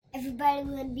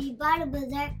everybody would be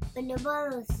bodybuilder, but the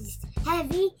bottle is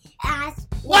heavy ass.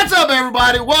 What's up,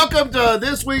 everybody? Welcome to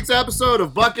this week's episode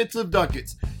of Buckets of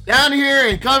Ducats. Down here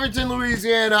in Covington,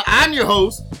 Louisiana, I'm your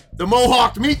host, the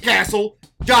Mohawked Meat Castle,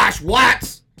 Josh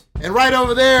Watts. And right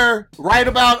over there, right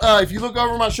about, if you look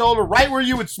over my shoulder, right where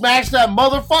you would smash that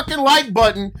motherfucking like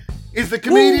button, is the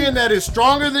comedian that is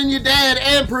stronger than your dad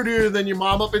and prettier than your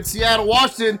mom up in Seattle,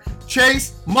 Washington,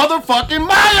 Chase motherfucking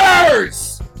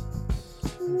Myers!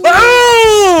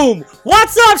 Boom!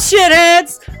 What's up,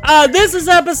 shitheads? This is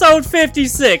episode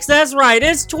 56. That's right.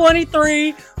 It's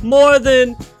 23 more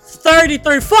than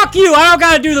 33. Fuck you. I don't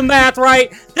gotta do the math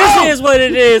right. This is what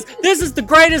it is. This is the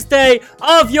greatest day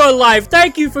of your life.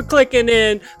 Thank you for clicking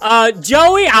in.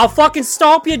 Joey, I'll fucking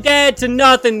stomp your dad to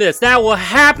nothingness. That will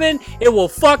happen. It will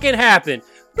fucking happen.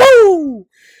 Woo!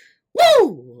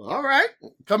 Woo! All right.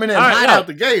 Coming in hot out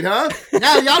the gate, huh?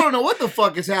 Now y'all don't know what the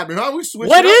fuck is happening, huh? We switched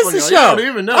What it up is on the y'all. show? Y'all don't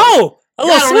even know. Oh, a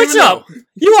Y'all little don't even switch up. know.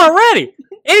 You are ready.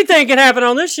 Anything can happen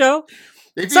on this show.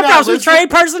 If you're Sometimes not we trade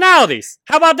personalities.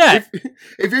 How about that?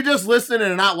 If you're just listening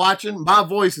and not watching, my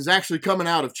voice is actually coming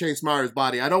out of Chase Myers'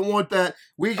 body. I don't want that.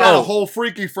 We got a whole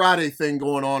Freaky Friday thing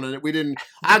going on in it. We didn't.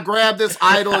 I grabbed this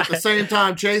idol at the same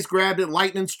time. Chase grabbed it.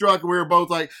 Lightning struck. We were both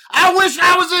like, I wish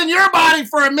I was in your body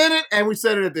for a minute. And we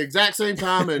said it at the exact same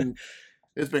time. And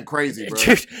it's been crazy,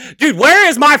 bro. Dude, where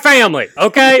is my family?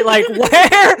 Okay? Like,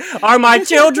 where are my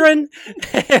children?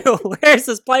 Where's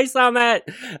this place I'm at?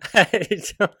 I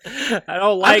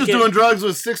don't like I'm just doing drugs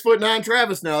with 6'9"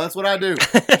 Travis now. That's what I do.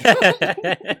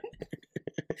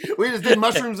 We just did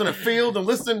mushrooms in a field and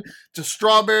listened to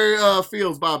Strawberry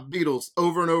Fields by Beatles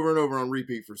over and over and over on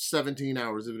repeat for 17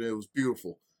 hours. It was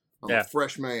beautiful. I'm a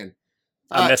fresh man.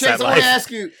 Chase, I want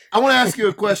to ask you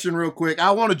a question real quick.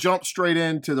 I want to jump straight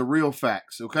into the real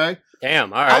facts, okay?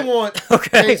 Damn, all right. I want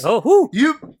okay. Chase,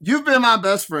 you've been my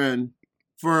best friend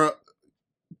for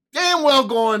damn well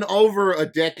going over a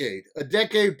decade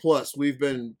plus. We've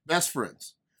been best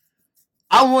friends.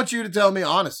 I want you to tell me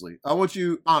honestly.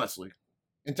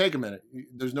 And take a minute.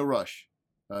 There's no rush.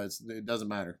 It doesn't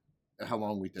matter how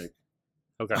long we take.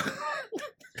 Okay.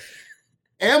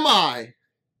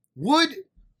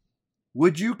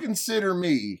 Would you consider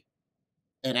me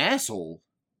an asshole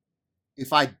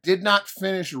if I did not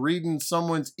finish reading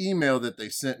someone's email that they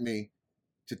sent me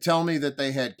to tell me that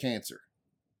they had cancer?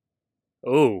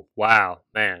 Oh, wow,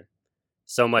 man.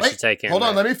 So much to take in. Hold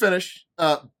on, let me finish.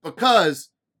 Because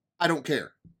I don't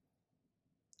care.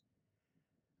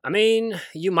 I mean,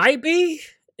 you might be.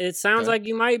 It sounds like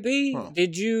you might be. Huh.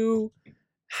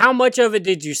 How much of it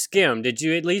did you skim? Did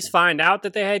you at least find out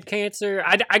that they had cancer?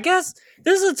 I guess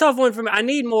this is a tough one for me. I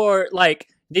need more, like,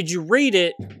 did you read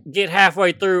it, get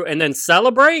halfway through, and then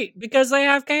celebrate because they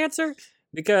have cancer?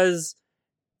 Because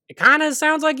it kind of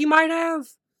sounds like you might have.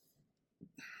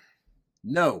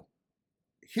 No.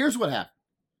 Here's what happened.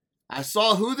 I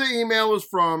saw who the email was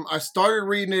from. I started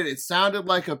reading it. It sounded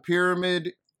like a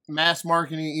pyramid mass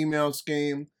marketing email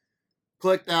scheme.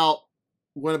 Clicked out,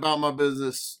 went about my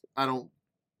business.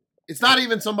 It's not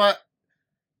even somebody.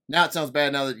 Now it sounds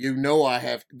bad now that you know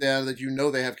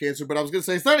they have cancer, but I was going to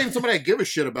say, it's not even somebody I give a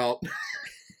shit about.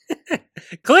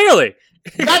 Clearly.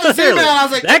 Got this email, I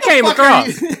was like, that came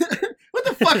across. What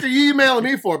the fuck are you emailing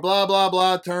me for? Blah, blah,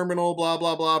 blah, terminal, blah,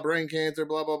 blah, blah, brain cancer,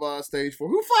 blah, blah, blah, stage 4.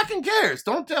 Who fucking cares?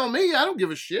 Don't tell me. I don't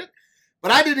give a shit.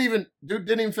 But I didn't even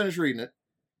finish reading it.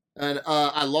 And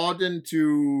I logged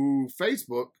into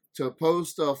Facebook to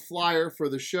post a flyer for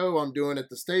the show I'm doing at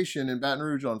the station in Baton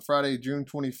Rouge on Friday, June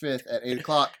 25th at 8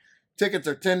 o'clock. Tickets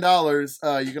are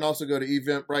 $10. You can also go to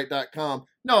eventbrite.com.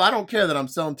 No, I don't care that I'm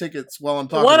selling tickets while I'm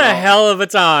talking What a hell of a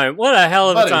time. What a hell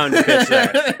of a time to pitch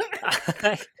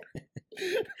that.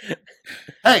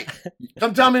 Hey,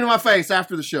 come tell me to my face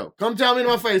after the show. Come tell me to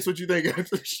my face what you think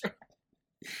after the show.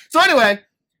 So anyway,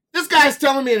 this guy's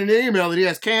telling me in an email that he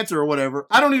has cancer or whatever.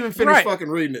 I don't even finish fucking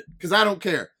reading it because I don't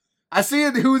care. I see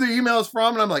who the email is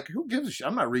from, and I'm like, who gives a shit?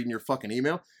 I'm not reading your fucking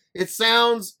email. It's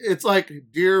like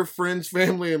dear friends,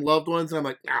 family, and loved ones, and I'm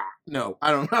like, no,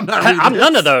 I'm not reading I'm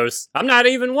none of those. I'm not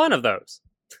even one of those.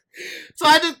 So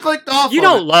I just clicked off. You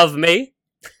don't love me.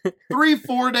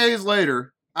 3-4 days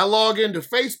later, I log into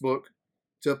Facebook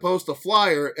to post a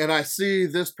flyer, and I see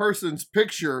this person's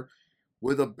picture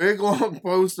with a big long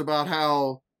post about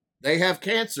how they have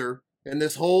cancer, and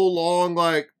this whole long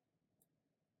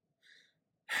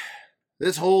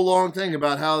thing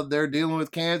about how they're dealing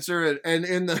with cancer. And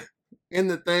in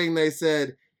the thing they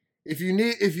said, if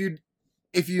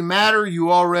you matter,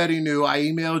 you already knew. I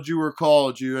emailed you or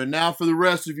called you, and now for the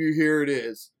rest of you, here it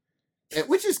is.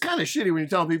 Which is kind of shitty when you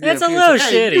tell people that's you have a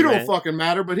cancer. little shitty. You don't fucking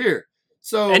matter, but here.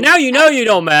 So And now you know you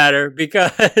don't matter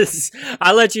because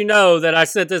I let you know that I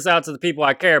sent this out to the people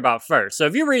I care about first. So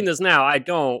if you're reading this now, I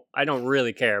don't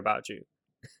really care about you.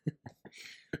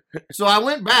 So I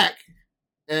went back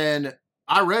and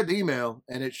I read the email,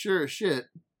 and it's sure as shit.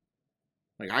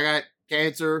 Like, I got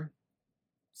cancer.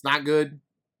 It's not good.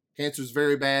 Cancer's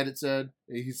very bad, it said.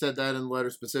 He said that in the letter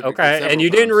specifically. Okay, and you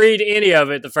several didn't times. read any of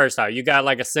it the first time. You got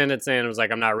like a sentence in and was like,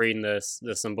 I'm not reading this.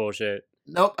 This is some bullshit.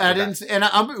 Nope, I Okay. didn't. And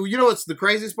I'm, you know what's the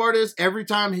craziest part is? Every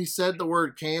time he said the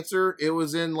word cancer, it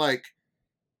was in like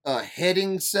a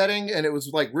heading setting, and it was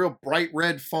like real bright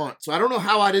red font. So I don't know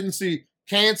how I didn't see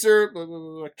cancer,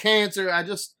 cancer. I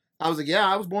was like, yeah,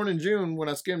 I was born in June when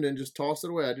I skimmed it and just tossed it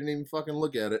away. I didn't even fucking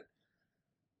look at it.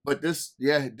 But this,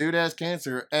 yeah, dude has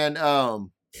cancer. And,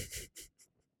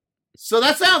 so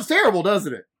that sounds terrible,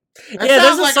 doesn't it? That Yeah, there's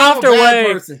sounds a like I'm softer bad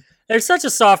way. person. There's such a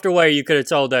softer way you could have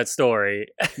told that story.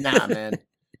 Nah, man.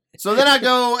 So then I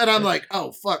go and I'm like,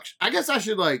 oh, fuck. I guess I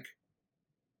should like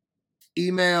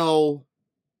email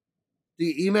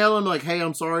him like, hey,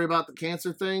 I'm sorry about the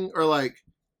cancer thing. Or like,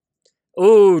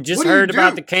 Ooh, just What do you heard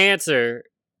about do? the cancer.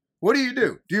 what do?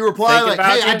 Do you reply Think like,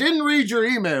 about hey, I you? didn't read your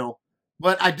email,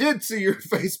 but I did see your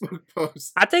Facebook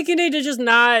post? I think you need to just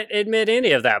not admit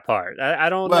any of that part. I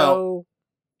don't Well, know.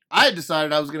 I had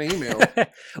decided I was going to email.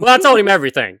 Well, I told him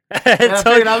everything. And I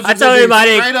figured I was I just told gonna him be I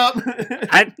didn't. straight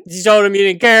up. You told him you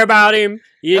didn't care about him.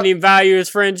 You didn't Yep. even value his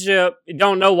friendship. You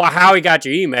don't know how he got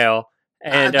your email.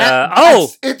 And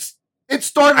It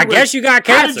started. I with, guess you got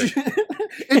how did cancer.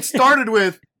 it started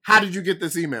with, how did you get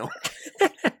this email?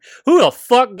 Who the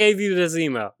fuck gave you this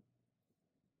email?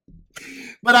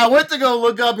 But I went to go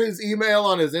look up his email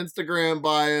on his Instagram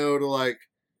bio to like,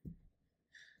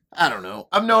 I don't know.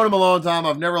 I've known him a long time.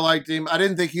 I've never liked him. I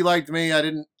didn't think he liked me. I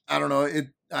don't know.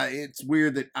 It's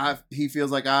weird that he feels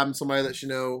like I'm somebody that should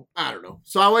know. I don't know.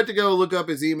 So I went to go look up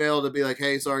his email to be like,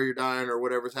 hey, sorry you're dying or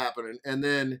whatever's happening. And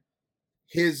then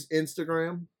his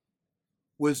Instagram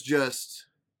was just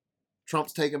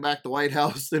Trump's taking back the White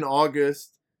House in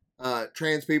August.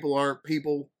 Trans people aren't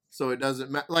people, so it doesn't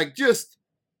matter. Like, just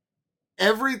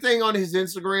everything on his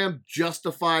Instagram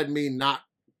justified me not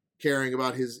caring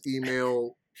about his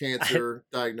email cancer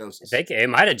diagnosis. It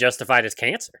might have justified his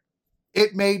cancer.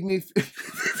 It made me.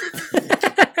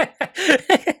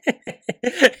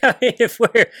 I mean, if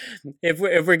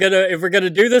we're gonna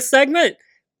do this segment,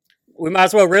 we might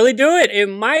as well really do it. It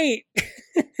might.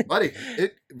 Buddy,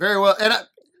 it very well.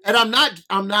 And I'm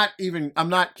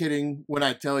not kidding when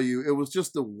I tell you it was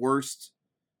just the worst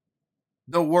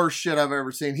shit I've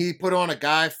ever seen. He put on a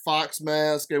Guy Fawkes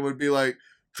mask and would be like,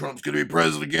 Trump's gonna be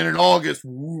president again in August,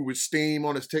 woo, with steam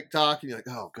on his TikTok, and you're like,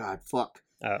 oh god, fuck.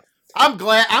 Oh. I'm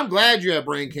glad you have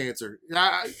brain cancer.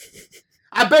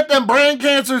 I bet them brain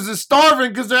cancers is starving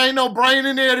because there ain't no brain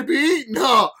in there to be eaten.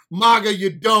 Huh, MAGA, you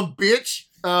dumb bitch.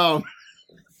 Hold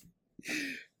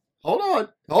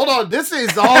on. This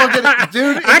is all gonna,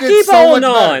 dude. I keep holding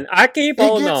on. I keep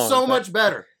holding on. It gets so much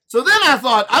better. So then I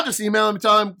thought, I'll just email him and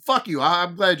tell him, fuck you.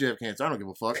 I'm glad you have cancer. I don't give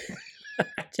a fuck.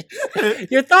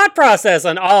 Your thought process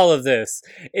on all of this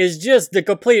is just the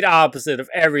complete opposite of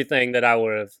everything that I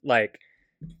would have like.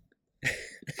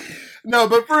 No,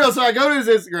 but for real, so I go to his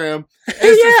Instagram, and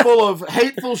it's just full of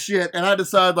hateful shit, and I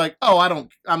decide like, oh,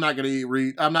 I'm not gonna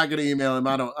email him.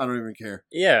 I don't even care.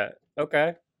 Yeah.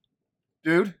 Okay.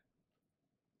 Dude,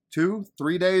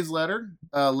 2-3 days later,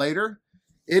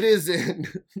 it is in.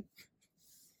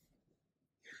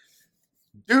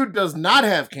 Dude does not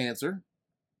have cancer.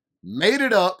 Made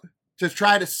it up to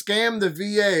try to scam the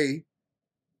VA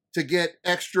to get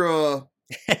extra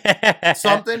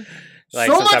something. Like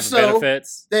so some much type of so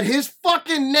benefits. that his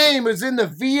fucking name is in the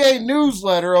VA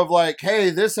newsletter of like, hey,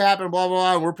 this happened, blah, blah,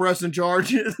 blah, and we're pressing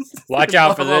charges. Watch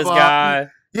out for Blah, blah, this blah. guy.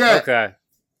 Yeah. Okay.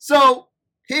 So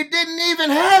he didn't even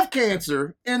have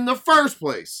cancer in the first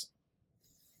place.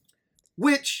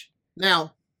 Which,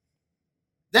 now,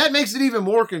 that makes it even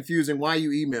more confusing why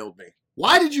you emailed me.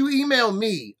 Why did you email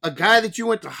me, a guy that you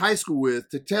went to high school with,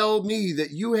 to tell me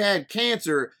that you had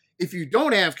cancer if you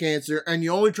don't have cancer and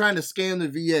you're only trying to scam the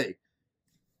VA?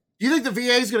 Do you think the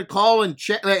VA is going to call and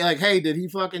check, like, hey, did he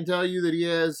fucking tell you that he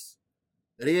has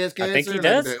cancer? I think he Like,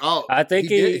 does. oh, I think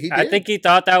he did. I think he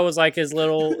thought that was like his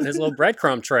little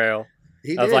breadcrumb trail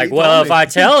He of did. like, He well, told if me. I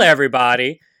tell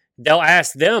everybody, they'll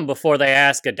ask them before they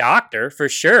ask a doctor. For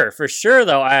sure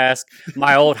they'll ask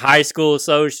my old high school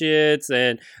associates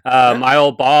and my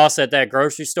old boss at that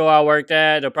grocery store I worked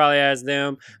at. They'll probably ask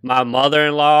them. My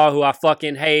mother-in-law, who I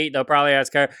fucking hate, they'll probably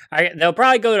ask her. They'll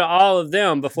probably go to all of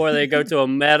them before they go to a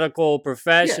medical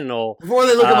professional. Before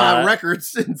they look at my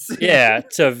records and see. Yeah,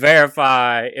 to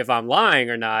verify if I'm lying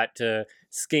or not to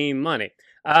scheme money.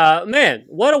 Man,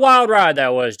 what a wild ride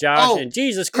that was, Josh. Oh, and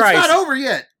Jesus It's Christ, not over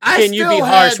yet. can you be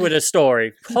harsh with a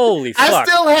story? Holy fuck. I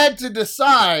still had to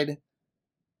decide.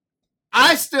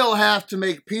 I still have to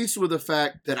make peace with the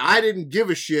fact that I didn't give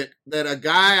a shit that a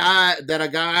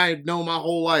guy I'd known my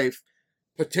whole life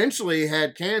potentially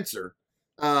had cancer.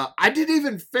 I didn't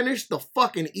even finish the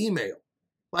fucking email.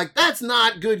 Like, that's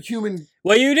not good human.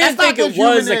 Well, you didn't That's think not it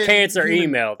good was human- a cancer human-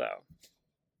 email, though.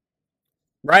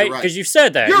 Right? You're right. Because you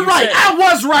said that. You're You right. said- I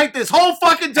was right this whole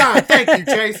fucking time. Thank you,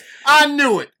 Chase. I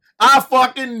knew it. I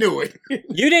fucking knew it.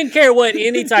 You didn't care what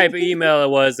any type of email it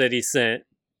was that he sent,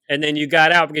 and then you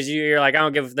got out because you're like, I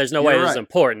don't give. There's no way You're this is right.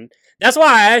 important. That's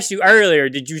why I asked you earlier.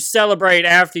 Did you celebrate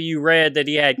after you read that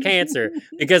he had cancer?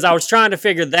 Because I was trying to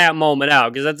figure that moment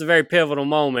out because that's a very pivotal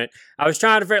moment. I was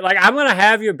trying to figure, like, I'm gonna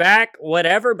have your back,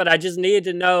 whatever, but I just needed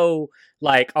to know,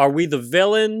 like, are we the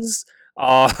villains?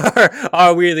 Or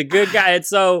are we the good guy? And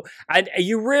so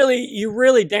you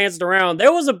really danced around.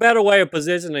 There was a better way of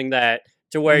positioning that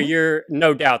to where Mhm. you're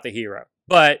no doubt the hero.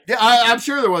 But Yeah, I'm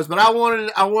sure there was, but I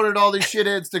wanted all these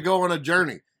shitheads to go on a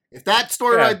journey. If that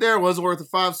story Yeah. right there was worth a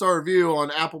 5-star review on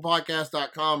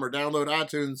applepodcast.com or download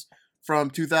iTunes from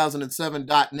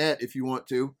 2007.net if you want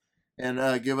to,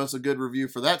 and give us a good review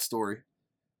for that story.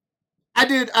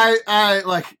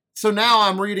 So now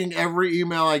I'm reading every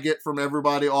email I get from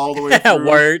everybody all the way through.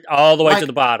 word all the way to Like-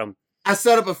 the bottom. I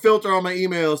set up a filter on my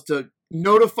emails to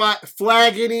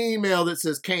flag any email that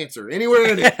says cancer.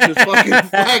 Anywhere in it, just fucking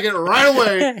flag it right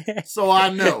away so I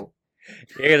know.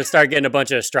 You're gonna start getting a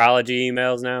bunch of astrology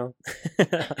emails now.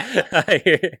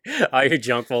 All your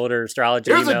junk folder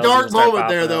astrology. There's emails a dark will start moment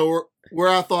there, popping up. though, where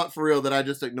I thought for real that I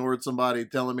just ignored somebody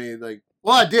telling me, like,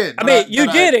 well, I did. I but mean, you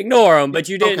but did ignore them, but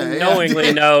you didn't Okay, yeah, I knowingly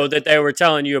did. know that they were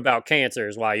telling you about cancer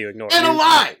is why you ignored And a them.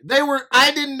 lie.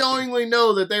 I didn't knowingly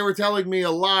know that they were telling me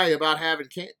a lie about having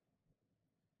cancer.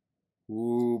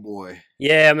 Ooh, boy.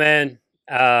 Yeah, man.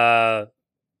 I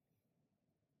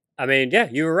mean, yeah,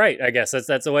 you were right. I guess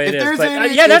that's the way it If is. there's But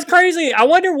any- yeah, that's if- crazy. I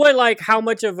wonder what, like, how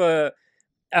much of a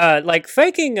like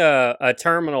faking a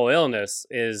terminal illness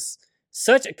is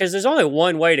such, because there's only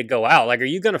one way to go out. Like, are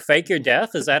you going to fake your death?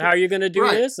 Is that how you're going to do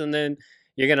Right. this? And then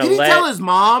you're going Did to he let tell his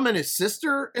mom and his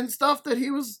sister and stuff that he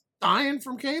was dying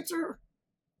from cancer?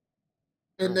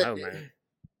 I And don't know, man.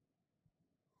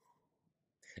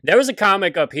 There was a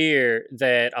comic up here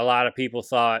that a lot of people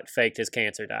thought faked his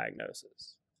cancer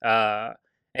diagnosis.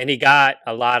 And he got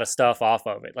a lot of stuff off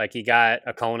of it. Like, he got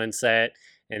a Conan set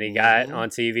and he got Mhm. on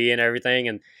TV and everything.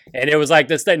 And it was like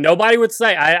this thing nobody would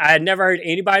say. I had never heard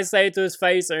anybody say it to his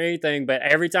face or anything, but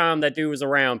every time that dude was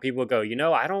around, people would go,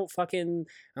 I don't fucking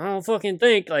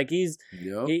think like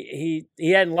Yep. he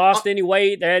hadn't lost any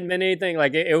weight. There hadn't been anything.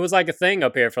 Like, it was like a thing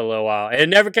up here for a little while. It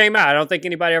never came out. I don't think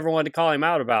anybody ever wanted to call him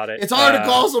out about it. It's hard to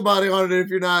call somebody on it if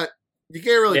you can't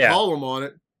really Yeah. call them on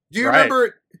it. Do you Right.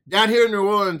 remember down here in New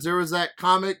Orleans, there was that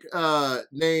comic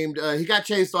named, he got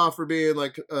chased off for being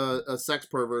like a sex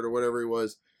pervert or whatever he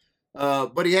was.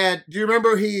 But do you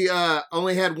remember he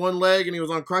only had one leg and he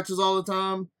was on crutches all the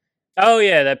time? Oh,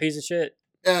 yeah, that piece of shit.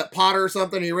 Potter or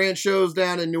something. He ran shows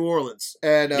down in New Orleans.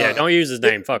 And Yeah, don't use his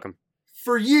name. Fuck him.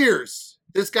 for years,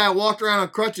 this guy walked around on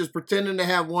crutches pretending to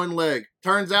have one leg.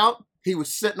 Turns out, he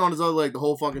was sitting on his other leg the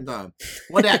whole fucking time.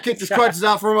 One day I kicked his crutches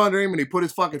out from under him and he put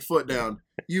his fucking foot down.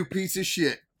 You piece of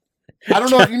shit. I don't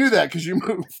know if you knew that because you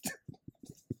moved.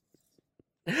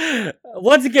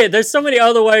 Once again, there's so many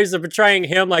other ways of portraying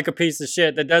him like a piece of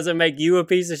shit that doesn't make you a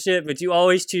piece of shit, but you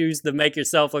always choose to make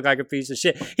yourself look like a piece of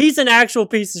shit. He's an actual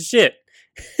piece of shit.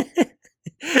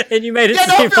 And you made it Yeah,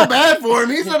 seem don't feel like- bad for him.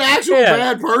 He's an actual Yeah.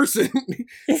 bad person.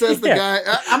 Says the Yeah.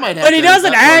 guy. I might have But he to edit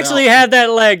doesn't that part actually out. have that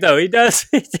leg, though. He does.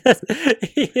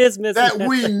 He is missing That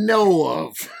we know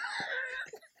of.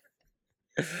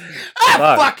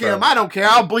 Fuck, Fuck bro. him. I don't care.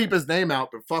 I'll bleep his name out,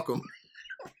 but fuck him.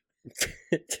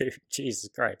 Dude, Jesus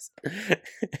Christ.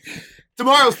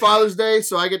 Tomorrow's Father's Day,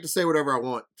 so I get to say whatever I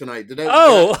want tonight.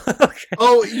 Oh,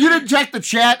 Oh, you didn't check the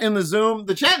chat in the Zoom?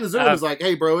 The chat in the Zoom Uh, is like,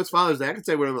 hey, bro, it's Father's Day. I can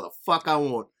say whatever the fuck I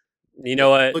want. you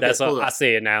know what? Look That's at- on, pull it I up.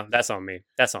 see it now. That's on me.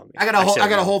 That's on me. I got a should've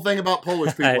known. whole thing about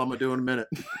Polish people I- I'm going to do in a minute.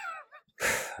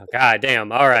 God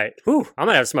damn. All right. Whew, I'm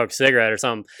going to have to smoke a cigarette or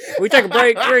something. We take a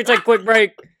break. We're going to take a quick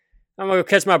break. I'm going to go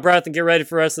catch my breath and get ready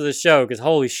for the rest of the show because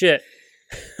holy shit.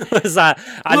 Was I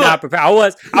Look. not prepared. I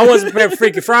wasn't prepared for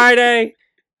Freaky Friday.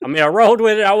 I mean, I rolled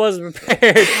with it. I wasn't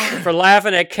prepared for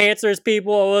laughing at cancerous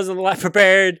people. I wasn't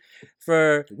prepared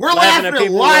for We're laughing at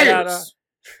people without liars.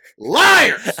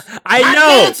 Liars. I Not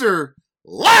know. cancer.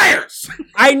 liars.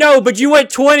 I know, but you went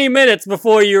 20 minutes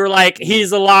before you were like,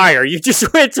 he's a liar. You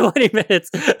just went 20 minutes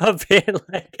of being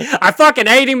like, I fucking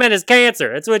hate him and his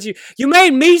cancer. That's what you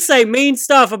made me say mean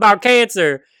stuff about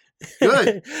cancer.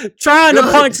 Good. Trying to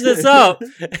punch this up.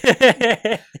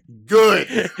 Good.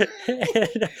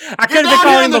 I could have been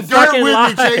calling him a fucking liar.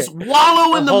 With me, Chase.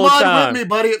 Wallow in the whole mud time. with me,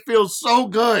 buddy. It feels so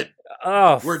good.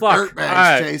 Oh, We're fuck. dirtbags, All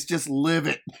right. Chase. Just live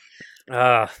it.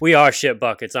 We are shit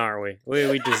buckets, aren't we?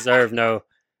 We deserve no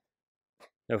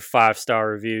 5-star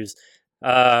reviews.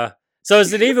 So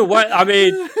is it even what? I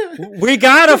mean, we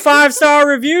got a 5-star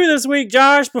review this week,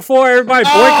 Josh. Before everybody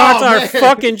boycotts our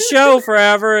fucking show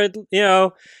forever,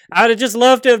 I'd have just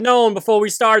loved to have known before we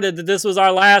started that this was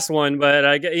our last one. But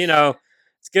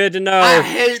it's good to know. I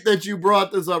hate that you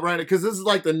brought this up right now because this is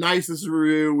like the nicest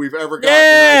review we've ever gotten.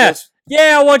 Yeah.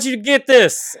 Yeah, I want you to get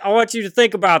this. I want you to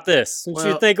think about this. I want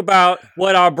you to think about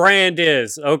what our brand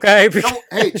is, okay?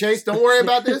 Hey, Chase, don't worry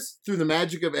about this. Through the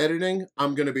magic of editing,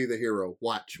 I'm going to be the hero.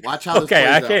 Watch how this plays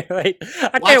out. Can't wait.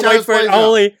 I can't wait for it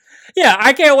only... Yeah,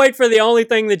 I can't wait for the only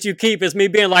thing that you keep is me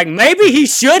being like, maybe he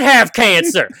should have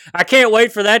cancer. I can't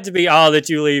wait for that to be all that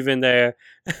you leave in there.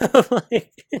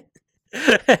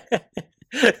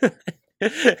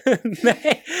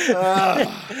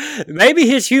 Maybe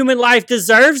his human life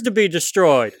deserves to be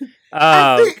destroyed.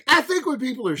 I think when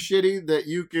people are shitty that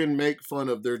you can make fun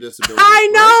of their disability. I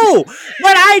know,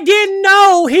 but I didn't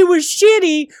know he was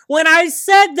shitty when I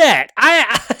said that.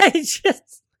 I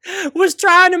just was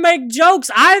trying to make jokes.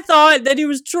 I thought that he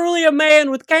was truly a man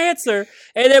with cancer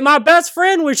and that my best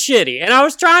friend was shitty. And I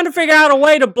was trying to figure out a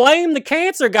way to blame the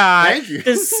cancer guy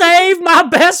to save my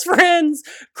best friend's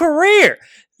career.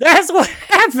 That's what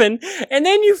happened. And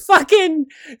then you fucking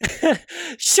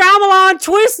Shyamalan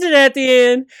twisted at the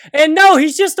end. And no,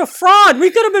 he's just a fraud. We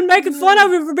could have been making fun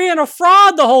of him for being a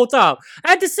fraud the whole time.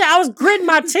 I had to say, I was gritting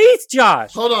my teeth,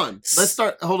 Josh. Hold on.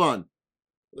 Hold on.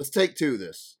 Let's take two of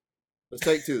this.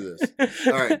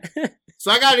 All right.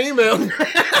 So I got an email.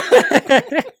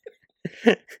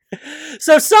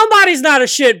 So somebody's not a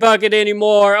shit bucket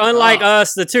anymore, unlike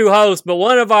us, the two hosts. But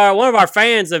one of our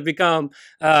fans have become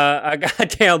a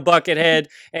goddamn buckethead,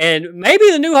 and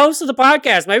maybe the new host of the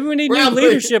podcast. Maybe we need new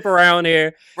leadership around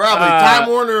here. Probably. Time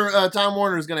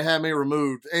Warner is going to have me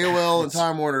removed. AOL and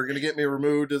Time Warner are going to get me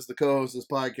removed as the co-host of this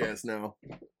podcast now.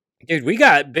 Dude, we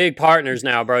got big partners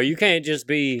now, bro. You can't just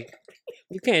be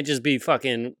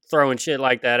fucking throwing shit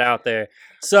like that out there.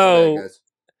 So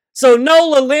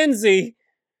Nola Lindsay,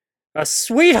 a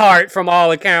sweetheart from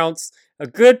all accounts, a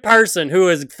good person who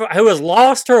has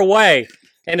lost her way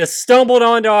and has stumbled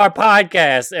onto our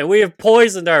podcast, and we have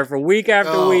poisoned her for week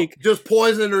after week. Just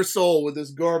poisoned her soul with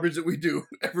this garbage that we do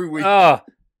every week.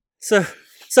 So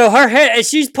her head,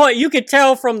 you could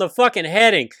tell from the fucking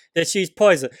heading that she's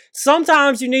poisoned.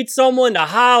 Sometimes you need someone to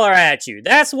holler at you.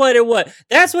 That's what it was.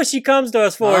 That's what she comes to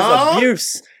us for, is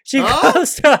abuse. She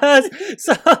comes to us.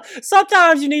 So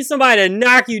sometimes you need somebody to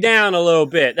knock you down a little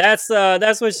bit. That's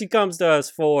what she comes to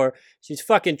us for. She's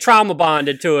fucking trauma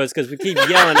bonded to us because we keep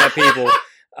yelling at people.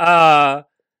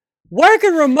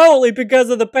 Working remotely because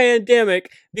of the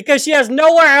pandemic, because she has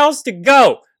nowhere else to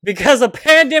go. Because a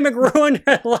pandemic ruined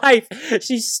her life,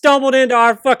 she stumbled into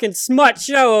our fucking smut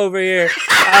show over here.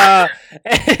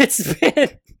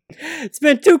 It's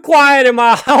been too quiet in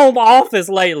my home office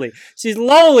lately. She's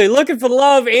lonely, looking for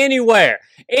love anywhere.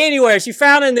 She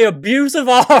found in the abusive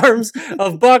arms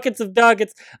of Buckets of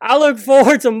Duckets. I look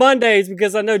forward to Mondays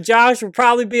because I know Josh will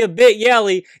probably be a bit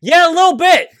yelly. Yeah, a little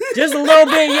bit. Just a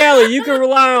little bit yelly. You can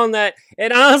rely on that.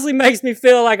 It honestly makes me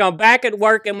feel like I'm back at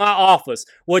work in my office.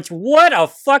 What a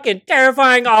fucking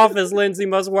terrifying office Lindsay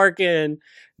must work in.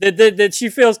 That she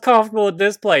feels comfortable at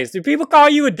this place. Do people call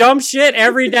you a dumb shit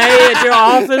every day at your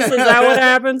office? Is that what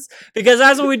happens? Because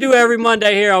that's what we do every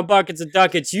Monday here on Buckets of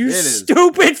Duckets. You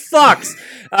stupid fucks.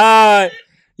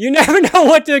 You never know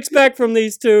what to expect from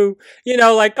these two.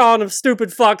 Like calling them stupid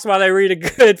fucks while they read a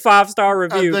good 5-star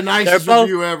review. The nicest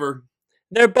review ever.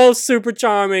 They're both super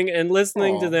charming, and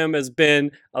listening to them has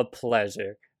been a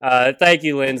pleasure. Thank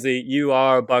you, Lindsay. You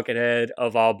are a buckethead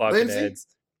of all bucketheads.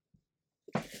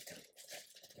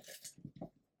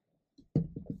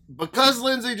 Because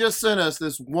Lindsay just sent us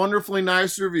this wonderfully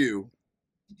nice review,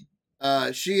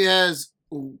 she has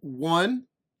been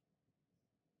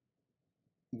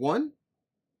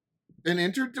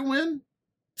entered to win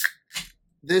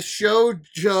this show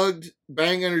jugged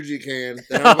Bang Energy can.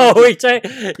 I'm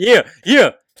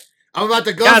about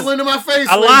to guzzle into my face.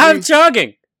 A live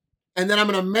chugging. And then I'm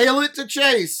going to mail it to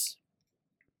Chase.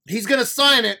 He's going to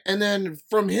sign it, and then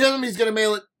from him, he's going to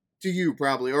mail it to you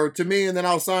probably, or to me, and then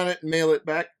I'll sign it and mail it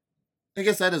back. I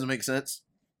guess that doesn't make sense.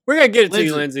 We're going to get it to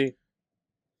you, Lindsay.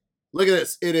 Look at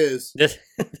this. It is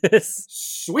This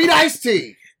sweet iced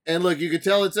tea. And look, you can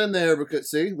tell it's in there because,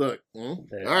 see, look. All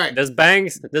right. This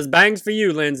bangs for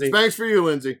you, Lindsay. Thanks for you,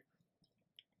 Lindsay.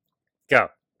 Go.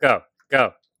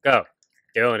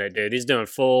 Doing it, dude. He's doing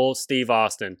full Steve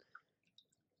Austin.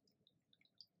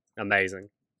 Amazing.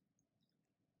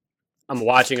 I'm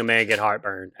watching a man get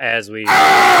heartburn as we.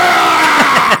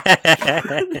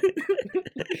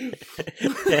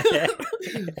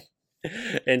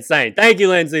 Insane. Thank you,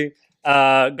 Lindsay.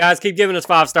 Guys, keep giving us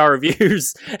 5-star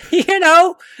reviews. You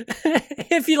know,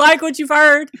 if you like what you've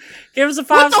heard, give us a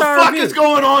 5-star What the fuck review. is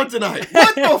going on tonight?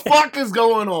 What the fuck is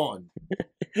going on?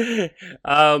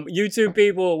 YouTube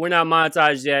people, we're not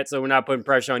monetized yet, so we're not putting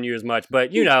pressure on you as much.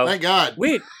 But you know, Thank God.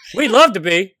 we'd love to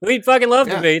be. We'd fucking love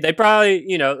Yeah. to be. They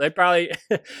probably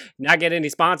not get any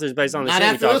sponsors based on the Not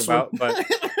shit we after talk this about. one. But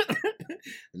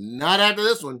Not after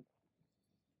this one.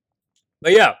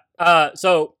 yeah.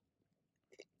 So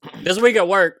this week at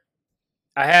work,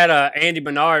 I had a Andy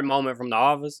Bernard moment from The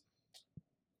Office.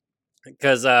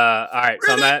 Because, all right,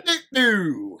 so I'm at...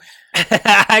 No.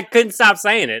 I couldn't stop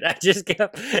saying it. I just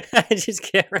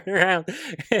kept running around.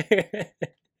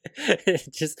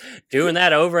 Just doing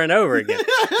that over and over again.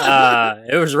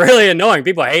 It was really annoying.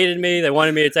 People hated me. They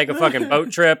wanted me to take a fucking boat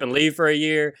trip and leave for a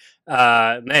year.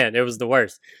 Man, it was the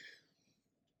worst.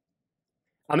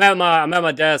 I'm at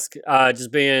my desk,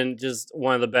 just being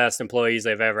one of the best employees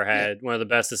they've ever had. One of the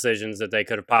best decisions that they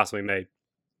could have possibly made.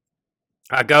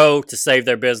 I go to save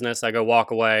their business. I go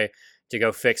walk away to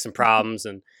go fix some problems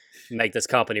and make this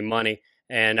company money.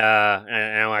 And when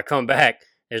I come back,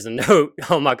 there's a note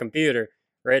on my computer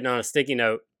written on a sticky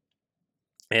note.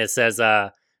 And it says,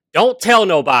 don't tell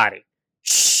nobody.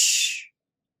 Shh.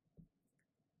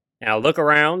 And I look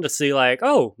around to see like,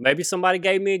 oh, maybe somebody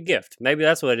gave me a gift. Maybe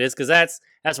that's what it is, because that's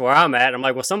where I'm at. I'm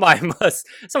like, well, somebody must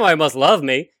love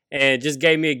me and just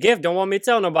gave me a gift. Don't want me to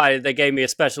tell nobody they gave me a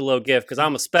special little gift, because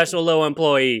I'm a special little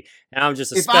employee and I'm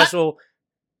just a special.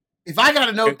 If I got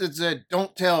a note that said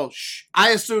 "Don't tell," I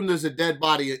assume there's a dead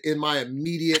body in my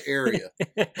immediate area,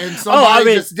 and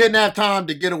somebody just didn't have time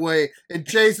to get away. And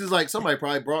Chase is like, somebody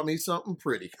probably brought me something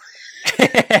pretty.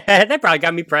 They probably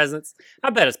got me presents.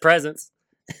 I bet it's presents.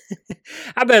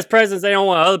 I bet it's presents. They don't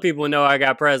want other people to know I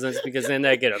got presents, because then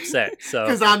they get upset. So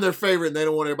because I'm their favorite, and they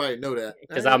don't want everybody to know that.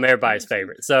 Because I'm everybody's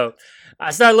favorite. So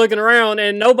I started looking around,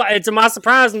 and nobody. To my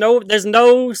surprise, there's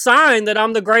no sign that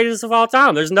I'm the greatest of all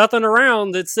time. There's nothing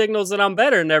around that signals that I'm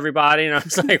better than everybody. And I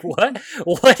was like, what?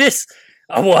 What is?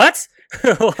 What?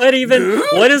 What even?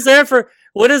 What is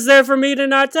there for me to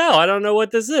not tell? I don't know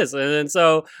what this is. And then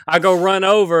so I go run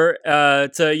over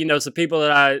to some people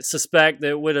that I suspect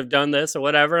that would have done this or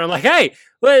whatever. And I'm like, hey,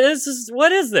 what is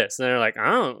this? And they're like,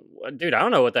 I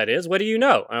don't know what that is. What do you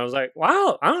know? And I was like,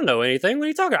 wow, I don't know anything. What are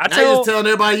you talking about? Now you're just telling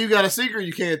everybody you got a secret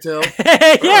you can't tell.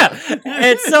 Yeah.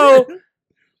 And so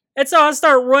I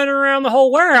start running around the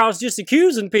whole warehouse just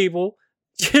accusing people,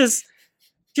 just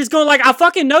going like, I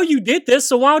fucking know you did this,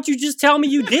 so why don't you just tell me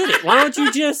you did it? Why don't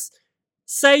you just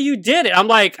say you did it? I'm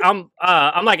like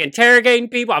interrogating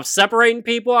people. I'm separating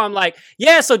people. I'm like,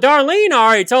 yeah, so Darlene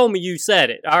already told me you said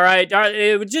it. All right.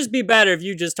 It would just be better if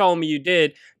you just told me you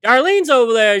did. Darlene's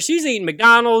over there. She's eating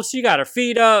McDonald's. She got her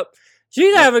feet up.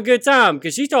 She's having a good time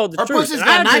because she told the Her truth. pussy's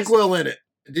got NyQuil in it.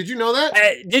 Did you know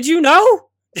that? Did you know?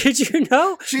 Did you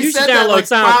know? She said that like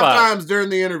 5 times during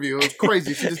the interview. It was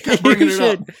crazy. She just kept bringing it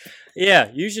up. Yeah,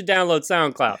 you should download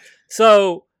SoundCloud.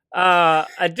 So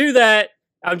I do that.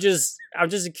 I'm just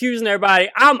accusing everybody.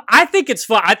 I think it's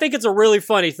fun. I think it's a really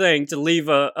funny thing to leave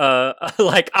a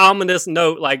like ominous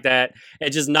note like that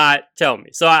and just not tell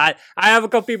me. So I have a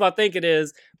couple people I think it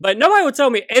is, but nobody would tell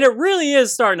me. And it really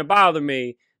is starting to bother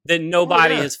me that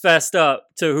nobody has fessed up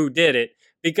to who did it,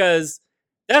 because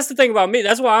that's the thing about me.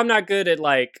 That's why I'm not good at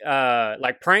like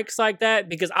pranks like that,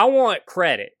 because I want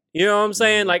credit. You know what I'm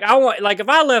saying? Like if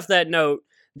I left that note,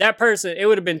 that person, it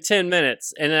would have been 10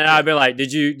 minutes, and then I'd be like,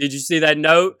 "Did you see that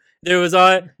note that was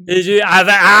on? Did you? I was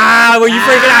like, were you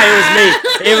freaking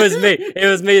out? It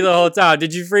was me the whole time.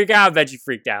 Did you freak out? I bet you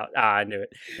freaked out. I knew it.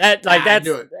 That's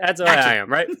what I am,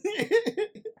 right?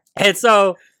 And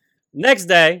so next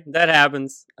day that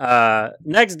happens.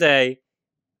 Next day,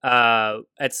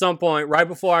 at some point right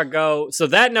before I go, so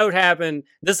that note happened.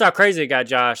 This is how crazy it got,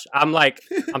 Josh. I'm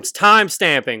time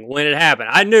stamping when it happened.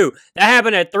 I knew that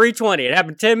happened at 3:20. It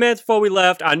happened 10 minutes before we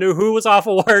left. I knew who was off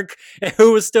of work and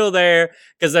who was still there,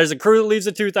 because there's a crew that leaves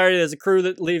at 2:30. There's a crew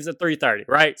that leaves at 3:30,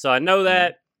 right? So I know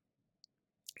that.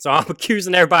 So I'm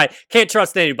accusing everybody. Can't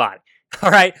trust anybody. All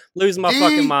right, losing my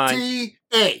fucking mind.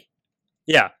 DTA.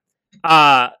 Yeah.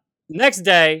 Next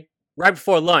day, right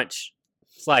before lunch,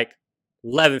 it's like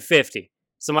 11:50.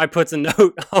 somebody puts a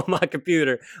note on my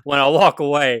computer when I walk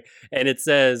away, and it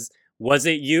says, "Was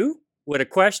it you?" with a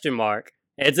question mark.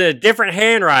 It's in a different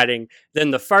handwriting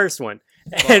than the first one.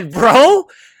 And bro,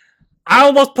 I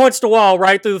almost punched the wall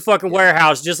right through the fucking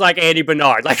warehouse, just like Andy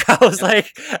Bernard. Like,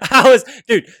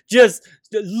 dude, just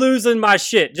losing my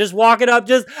shit. Just walking up,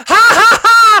 just, ha ha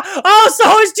ha! Oh, so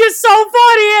it's just so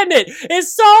funny, isn't it?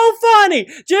 It's so funny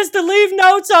just to leave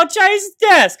notes on Chase's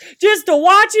desk, just to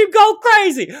watch him go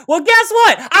crazy. Well, guess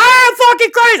what? I am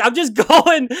fucking crazy. I'm just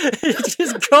going,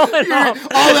 off.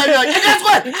 All that, like, and guess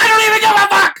what? I don't even give a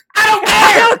fuck. I don't care.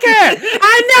 I don't care.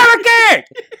 I never cared.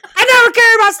 I never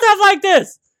cared about stuff like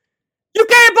this. You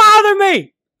can't bother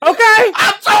me, okay?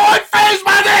 I'm so unfazed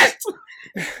by this.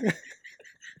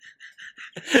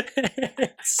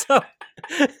 So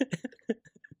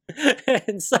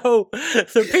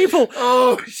the people.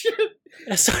 Oh shit!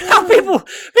 So now people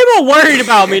are worried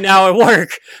about me now at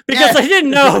work because they didn't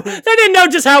know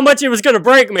just how much it was going to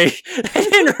break me. They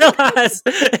didn't realize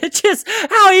just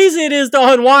how easy it is to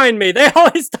unwind me. They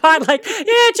always thought like,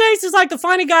 yeah, Chase is like the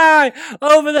funny guy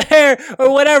over there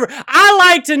or whatever. I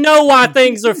like to know why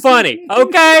things are funny,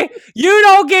 okay? You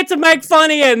don't get to make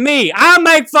funny at me. I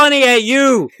make funny at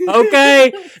you,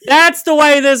 okay? That's the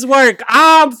way this works.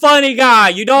 I'm funny guy.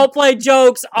 You don't play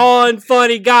jokes on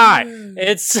funny guy.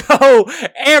 It's so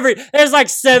there's like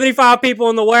 75 people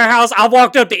in the warehouse. I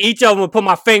walked up to each of them and put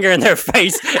my finger in their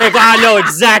face and go, I know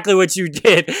exactly what you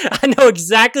did. I know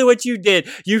exactly what you did.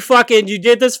 You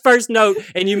did this first note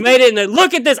and you made it. And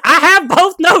look at this. I have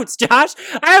both notes, Josh.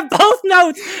 I have both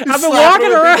notes. I've been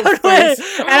walking around with it.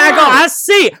 And I go,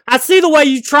 I see the way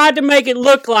you tried to make it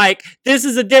look like this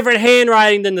is a different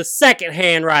handwriting than the second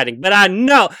handwriting. But I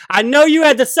know you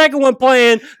had the second one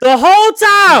playing the whole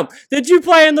time that you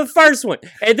play in the first one.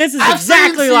 And this is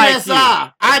exactly like you.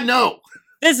 I know.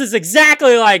 This is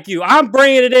exactly like you. I'm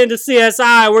bringing it into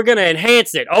CSI. We're going to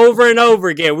enhance it over and over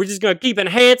again. We're just going to keep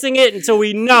enhancing it until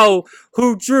we know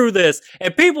who drew this.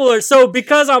 And people are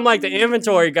because I'm like the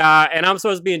inventory guy and I'm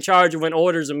supposed to be in charge of when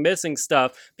orders are missing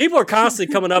stuff, people are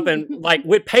constantly coming up and like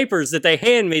with papers that they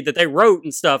hand me that they wrote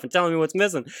and stuff and telling me what's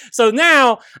missing. So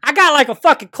now I got like a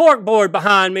fucking corkboard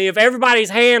behind me of everybody's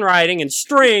handwriting and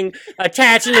string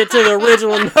attaching it to the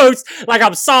original notes like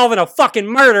I'm solving a fucking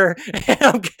murder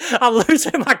and I'm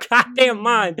losing my goddamn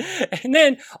mind. And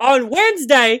then on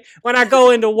Wednesday when I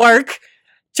go into work,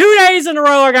 2 days in a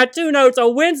row, I got 2 notes.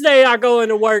 On Wednesday, I go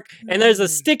into work, and there's a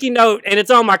sticky note, and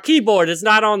it's on my keyboard. It's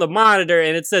not on the monitor,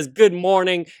 and it says, good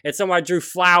morning, and somebody drew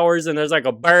flowers, and there's like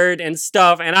a bird and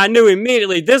stuff, and I knew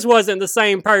immediately this wasn't the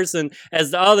same person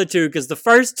as the other 2, because the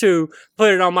first 2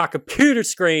 put it on my computer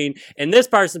screen, and this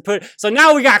person so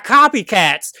now we got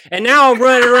copycats, and now I'm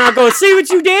running around going, see what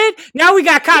you did? Now we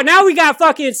got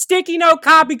fucking sticky note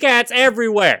copycats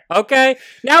everywhere, okay?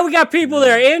 Now we got people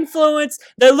that are influenced,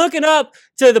 they're looking up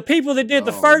to the people that did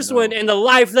the first one and the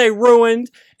life they ruined,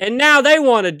 and now they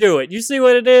want to do it. You see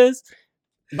what it is?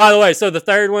 By the way, so the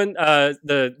third one,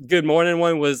 the good morning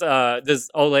one was this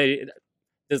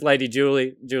lady,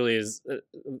 Julie. Julie is a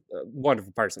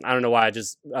wonderful person. I don't know why I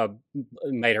just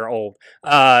made her old.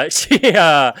 She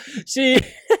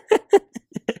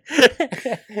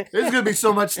There's gonna be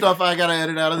so much stuff I gotta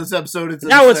edit out of this episode. It's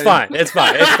fine. It's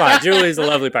fine. Julie's a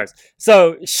lovely person.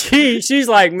 So she's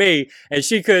like me, and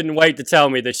she couldn't wait to tell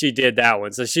me that she did that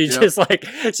one. So she just like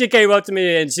she came up to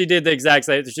me and she did the exact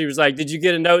same. She was like, "Did you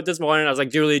get a note this morning?" I was like,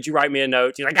 "Julie, did you write me a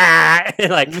note?" She's like, "Ah,"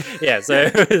 and like yeah. So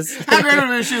it was. How great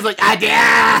was it? She was like, "I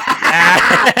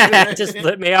did." Just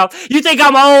flip me off. You think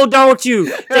I'm old, don't you?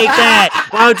 Take that.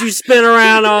 Why don't you spin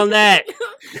around on that?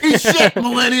 Eat shit,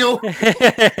 millennial.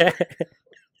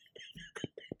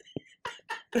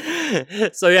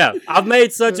 So yeah, I've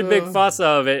made such a big fuss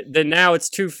of it that now it's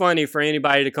too funny for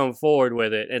anybody to come forward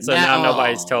with it, and so now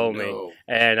nobody's told me.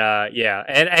 And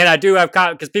and I do have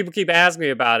because people keep asking me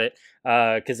about it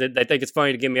because they think it's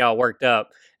funny to get me all worked up.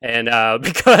 And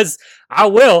because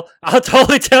I'll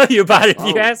totally tell you about it if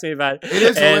you ask me about it. It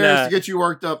is hilarious to get you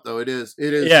worked up, though. It is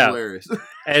hilarious.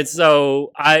 And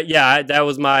so that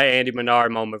was my Andy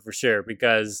Menard moment for sure,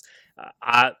 because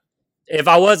if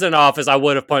I was in office, I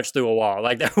would have punched through a wall.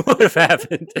 Like that would have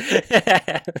happened.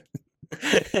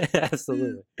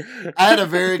 Absolutely. I had a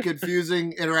very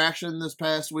confusing interaction this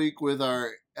past week with our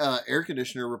air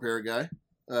conditioner repair guy.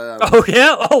 Oh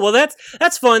yeah. Oh well, that's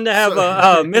fun to have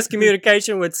a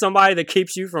miscommunication with somebody that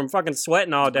keeps you from fucking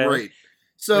sweating all day. Great.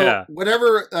 So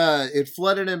whenever it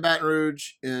flooded in Baton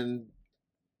Rouge in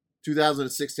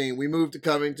 2016, we moved to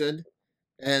Covington,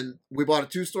 and we bought a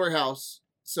 2-story house,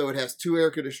 so it has 2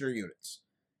 air conditioner units.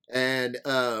 And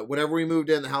whenever we moved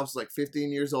in, the house was like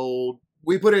 15 years old.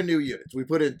 We put in new units. We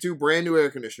put in 2 brand new air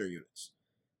conditioner units.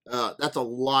 That's a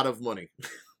lot of money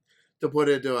to put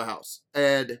into a house.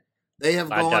 And they have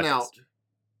Five gone ducats. out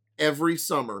every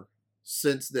summer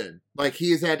since then. Like,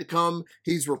 he has had to come.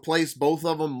 He's replaced both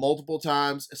of them multiple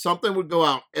times. Something would go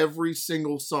out every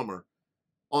single summer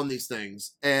on these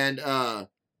things. And the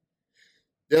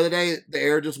other day, the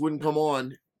air just wouldn't come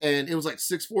on. And it was like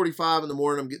 6:45 in the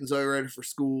morning. I'm getting Zoe ready for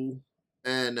school.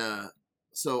 And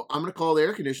so I'm going to call the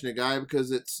air conditioning guy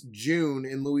because it's June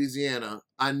in Louisiana.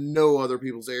 I know other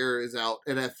people's air is out.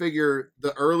 And I figure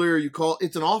the earlier you call,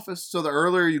 it's an office. So the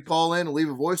earlier you call in and leave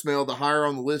a voicemail, the higher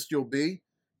on the list you'll be,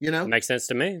 you know? Makes sense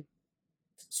to me.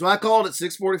 So I called at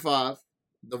 6:45.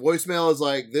 The voicemail is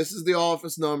like, this is the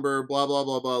office number, blah, blah,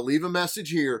 blah, blah. Leave a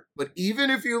message here. But even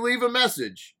if you leave a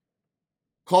message,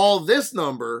 call this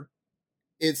number.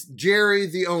 It's Jerry,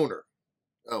 the owner.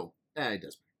 Oh, it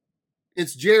doesn't.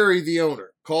 It's Jerry, the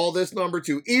owner. Call this number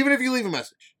too, even if you leave a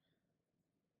message.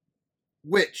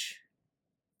 Which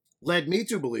led me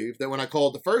to believe that when I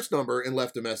called the first number and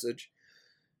left a message,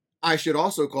 I should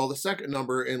also call the second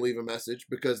number and leave a message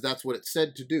because that's what it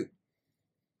said to do.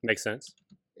 Makes sense.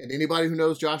 And anybody who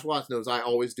knows Josh Watts knows I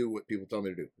always do what people tell me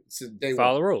to do. Since day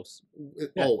Follow one. the rules.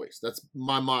 Yeah. Always. That's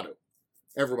my motto.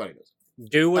 Everybody knows.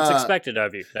 Do what's expected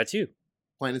of you. That's you.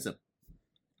 Plain and simple.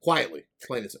 Quietly.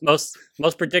 Plain and simple.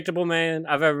 Most predictable man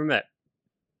I've ever met.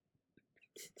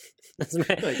 This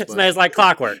bud. man's like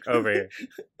clockwork over here.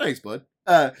 Thanks, bud.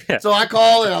 So I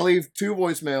call and I leave 2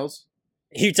 voicemails.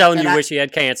 You telling And you I- wish he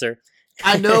had cancer.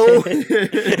 I know.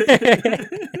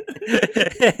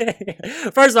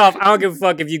 First off, I don't give a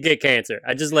fuck if you get cancer.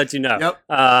 I just let you know. Yep.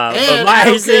 But And my I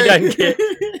don't AC care. doesn't get.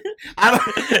 I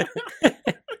don't.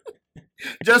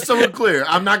 Just so we're clear,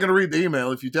 I'm not going to read the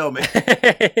email if you tell me.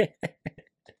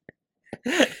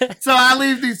 So I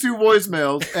leave these 2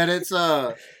 voicemails, and it's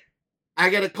I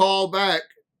get a call back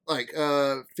like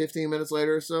 15 minutes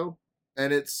later or so,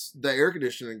 and it's the air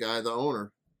conditioning guy, the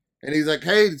owner, and he's like,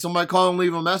 "Hey, did somebody call and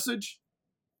leave a message?"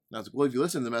 And I was like, "Well, if you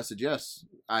listen to the message, yes,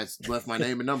 I left my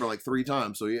name and number like 3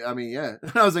 times, so yeah, I mean, yeah."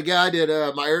 And I was like, "Yeah, I did.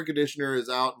 My air conditioner is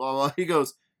out." Blah blah. He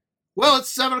goes, "Well,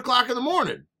 it's 7:00 in the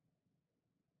morning,"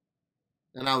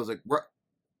 and I was like, well,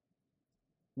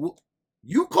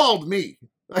 "You called me."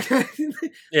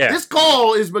 Yeah. This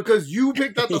call is because you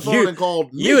picked up the phone You- and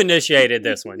called me. You initiated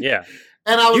this one, yeah.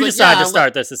 and I was You like, decided yeah, to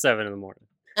start this at 7 in the morning.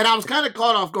 and I was kind of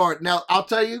caught off guard. Now, I'll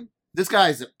tell you, this guy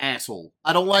is an asshole.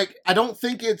 I don't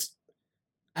think it's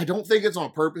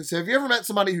on purpose. Have you ever met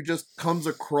somebody who just comes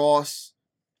across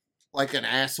like an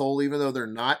asshole even though they're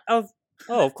not? Oh,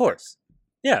 of course.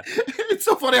 Yeah. It's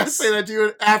so funny I say that to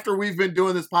you after we've been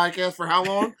doing this podcast for how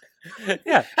long?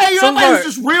 Yeah. Hey, you know Some somebody of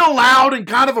who's just real loud and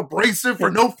kind of abrasive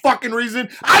for no fucking reason?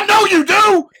 I know you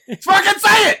do! Fucking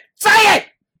say it! Say it!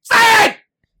 Say it!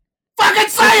 Fucking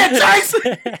say it,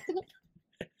 Jason!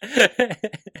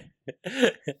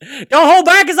 Don't hold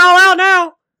back. It's all out now.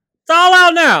 It's all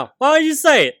out now. Why don't you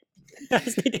say it? I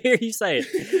just need to hear you say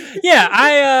it. Yeah,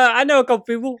 I know a couple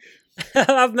people.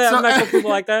 I've met a couple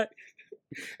people like that.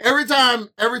 Every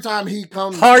time he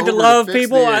comes Hard to over love fix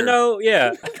people. the I air, know.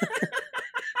 Yeah.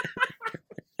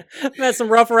 Met some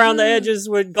rough around the edges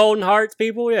with golden hearts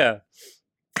people. Yeah.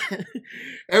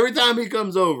 Every time he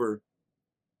comes over,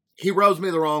 he rubs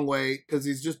me the wrong way because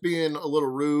he's just being a little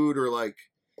rude or like,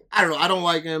 I don't know. I don't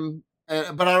like him,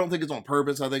 but I don't think it's on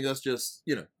purpose. I think that's just,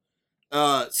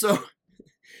 so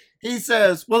he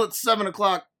says, well, it's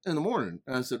 7:00 in the morning.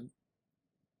 And I said,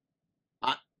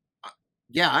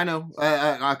 yeah, I know.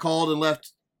 I called and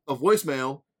left a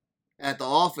voicemail at the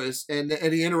office, and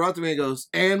he interrupted me and goes,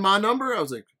 and my number? I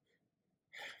was like,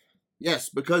 yes,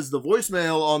 because the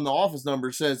voicemail on the office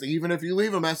number says even if you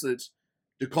leave a message,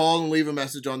 to call and leave a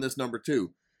message on this number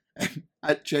too.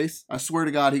 And Chase, I swear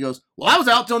to God, he goes, well, I was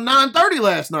out till 9:30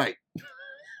 last night.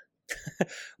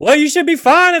 Well, you should be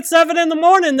fine at 7 in the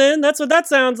morning then. That's what that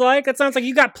sounds like. It sounds like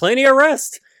you got plenty of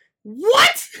rest.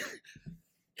 What?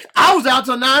 I was out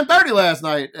till 9:30 last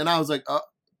night, and I was like,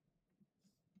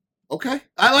 okay.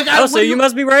 So you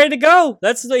must be ready to go.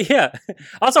 Yeah.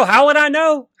 Also, how would I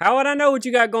know? How would I know what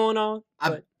you got going on?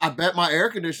 I bet my air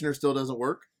conditioner still doesn't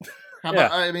work. How Yeah.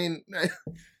 about, I mean, I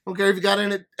don't care if you got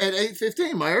in at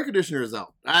 8:15. My air conditioner is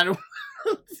out. I don't.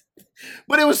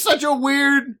 But it was such a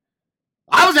weird.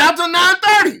 I was out till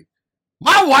 9:30.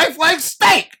 My wife likes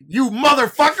steak. You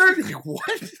motherfucker.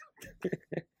 What?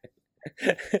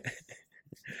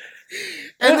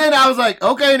 And then I was like,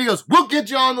 okay. And he goes, we'll get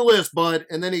you on the list, bud.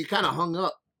 And then he kind of hung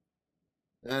up.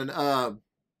 And I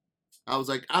was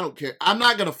like, I don't care. I'm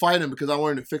not going to fight him because I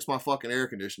wanted to fix my fucking air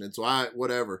conditioning. So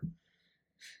whatever.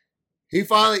 He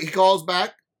calls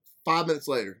back 5 minutes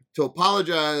later to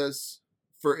apologize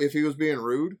for if he was being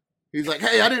rude. He's like,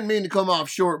 hey, I didn't mean to come off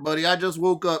short, buddy. I just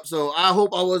woke up, so I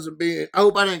hope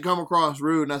I didn't come across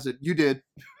rude. And I said, you did.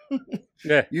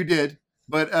 Yeah. You did.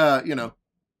 But,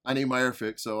 I need my air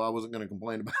fixed, so I wasn't going to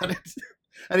complain about it.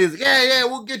 And he's like, yeah,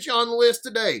 we'll get you on the list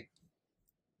today.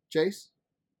 Chase,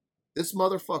 this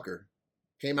motherfucker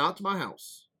came out to my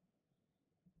house,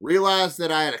 realized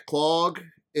that I had a clog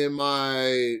in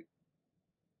my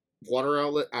water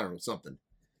outlet. I don't know, something.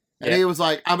 And he was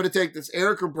like, I'm going to take this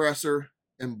air compressor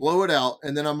and blow it out,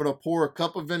 and then I'm going to pour a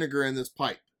cup of vinegar in this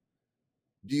pipe.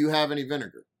 Do you have any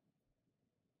vinegar?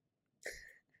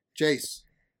 Chase,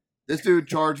 this dude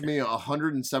charged me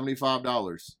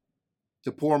 $175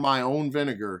 to pour my own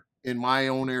vinegar in my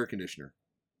own air conditioner.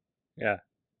 Yeah.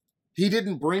 He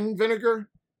didn't bring vinegar,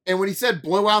 and when he said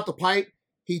blow out the pipe,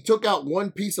 he took out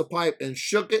one piece of pipe and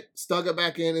shook it, stuck it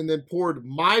back in, and then poured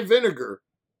my vinegar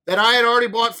that I had already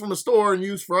bought from a store and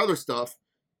used for other stuff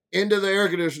into the air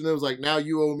conditioner. It was like, now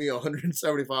you owe me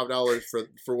 $175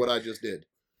 for what I just did.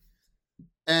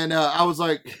 And I was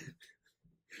like,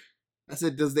 I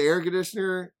said, does the air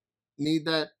conditioner need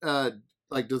that?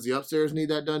 Does the upstairs need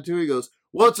that done too? He goes,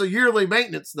 well, it's a yearly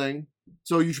maintenance thing,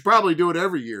 so you should probably do it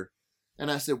every year.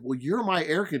 And I said, well, you're my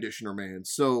air conditioner man.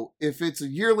 So if it's a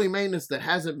yearly maintenance that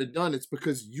hasn't been done, it's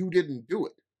because you didn't do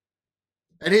it.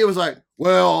 And he was like,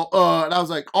 well, and I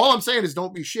was like, all I'm saying is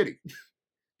don't be shitty.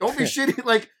 Don't be shitty.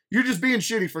 Like, you're just being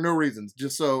shitty for no reasons,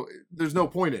 just so there's no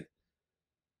point in it.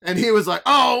 And he was like,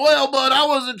 oh, well, but I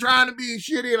wasn't trying to be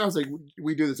shitty. And I was like,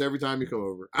 we do this every time you come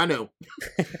over. I know.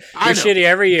 You're shitty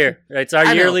every year. It's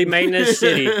our yearly maintenance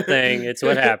shitty thing. It's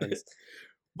what happens.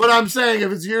 But I'm saying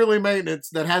if it's yearly maintenance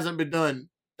that hasn't been done,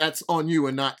 that's on you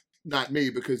and not me,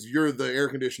 because you're the air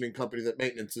conditioning company that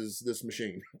maintenances this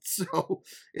machine. So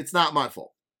it's not my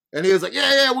fault. And he was like,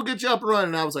 yeah, we'll get you up and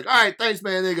running. And I was like, all right, thanks,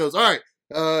 man. And he goes, all right,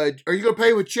 are you going to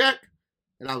pay with check?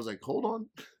 And I was like, hold on.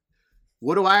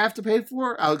 What do I have to pay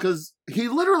for? Because he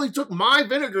literally took my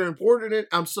vinegar and poured it in.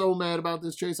 I'm so mad about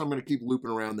this, Chase. I'm going to keep looping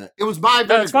around that. It was my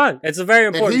vinegar. That's fine. It's a very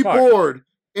important part. And he poured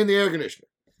in the air conditioner.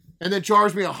 And then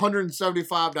charged me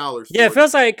 $175. Yeah, it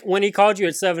feels like when he called you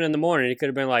at 7 in the morning, he could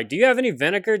have been like, do you have any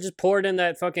vinegar? Just pour it in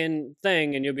that fucking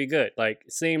thing and you'll be good. Like,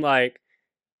 it seemed like,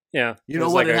 You know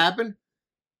what had happened?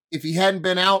 If he hadn't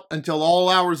been out until all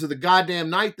hours of the goddamn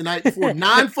night the night before,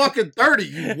 9:30,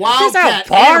 you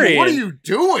wildcat animal, what are you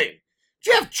doing?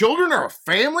 Do you have children or a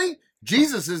family?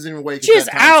 Jesus isn't even waking She's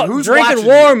out drinking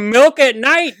warm milk at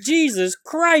night. Jesus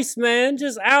Christ, man.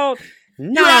 Just out.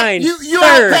 9:30. You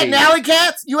out petting alley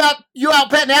cats? You out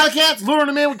petting alley cats, luring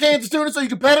them in with cans of tuna so you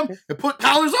can pet them and put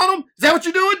collars on them? Is that what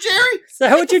you're doing, Jerry? Is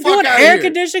that what you're doing, air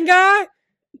conditioning guy?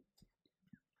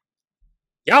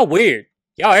 Y'all weird.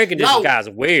 Y'all air conditioning guys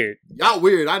are weird. Y'all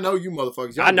weird. I know you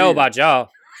motherfuckers. I know about y'all.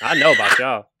 I know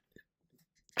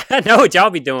what y'all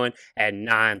be doing at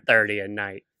 9:30 at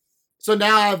night. So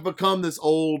now I've become this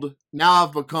old. Now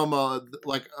I've become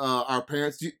our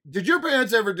parents. Did your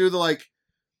parents ever do the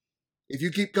if you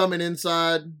keep coming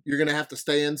inside, you're going to have to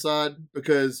stay inside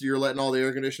because you're letting all the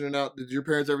air conditioning out? Did your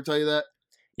parents ever tell you that?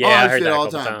 Yeah, I heard that all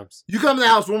the time. You come to the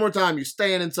house one more time, you're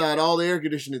staying inside, all the air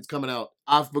conditioning's coming out.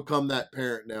 I've become that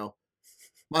parent now.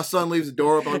 My son leaves the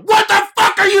door open, I'm like, what the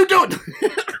fuck are you doing?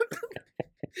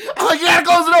 I'm like, you gotta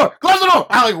close the door. Close the door.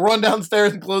 I run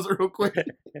downstairs and close it real quick.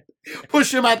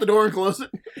 Push him out the door and close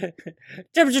it.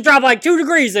 Temperature dropped like 2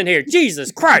 degrees in here.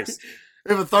 Jesus Christ.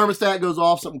 If a thermostat goes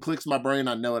off, something clicks in my brain,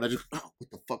 I know it. I just,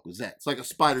 what the fuck was that? It's like a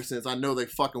spider sense. I know they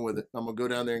fucking with it. I'm going to go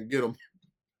down there and get them.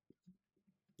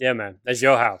 Yeah, man. That's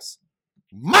your house.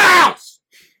 My house!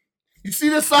 You see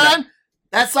this sign?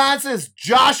 That sign says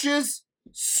Josh's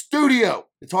Studio.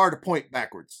 It's hard to point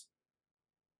backwards.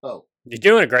 Oh. You're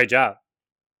doing a great job.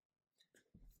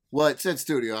 Well, it said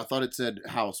studio. I thought it said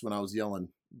house when I was yelling.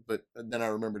 But then I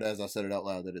remembered as I said it out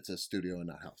loud that it says studio and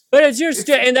not house. But it's your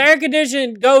and the air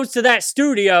conditioning goes to that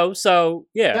studio, so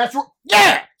yeah. That's right.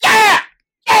 Yeah!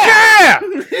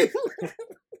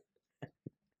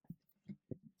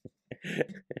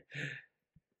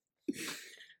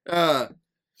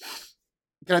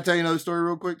 Can I tell you another story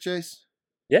real quick, Chase?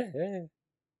 Yeah.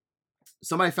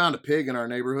 Somebody found a pig in our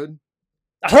neighborhood.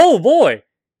 Oh boy.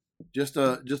 Just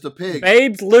a pig.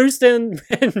 Babes loosed in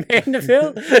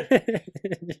Mandeville?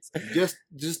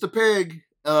 just a pig.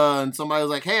 And somebody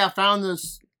was like, hey, I found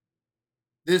this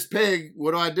pig.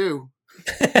 What do I do?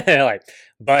 Like,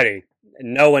 buddy,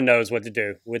 no one knows what to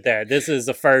do with that. This is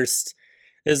the first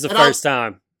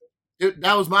time.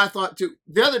 That was my thought too.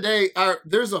 The other day,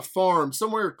 there's a farm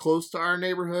somewhere close to our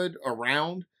neighborhood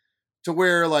around to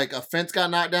where a fence got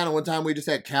knocked down, and one time we just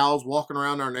had cows walking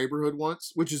around our neighborhood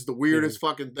once, which is the weirdest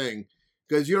fucking thing.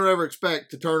 Because you don't ever expect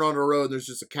to turn onto a road and there's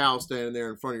just a cow standing there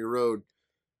in front of your road.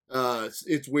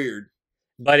 It's weird.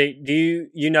 Buddy, do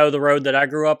you know the road that I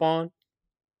grew up on?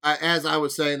 As I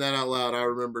was saying that out loud, I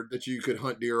remembered that you could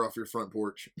hunt deer off your front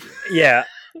porch. Yeah,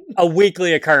 a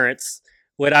weekly occurrence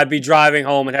when I'd be driving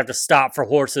home and have to stop for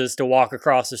horses to walk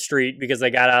across the street because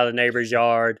they got out of the neighbor's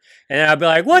yard. And then I'd be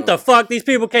like, what the fuck? These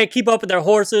people can't keep up with their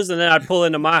horses. And then I'd pull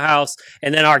into my house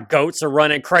and then our goats are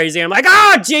running crazy. I'm like,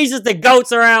 oh, Jesus, the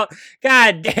goats are out.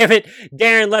 God damn it.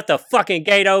 Darren left the fucking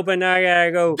gate open. I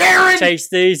gotta go chase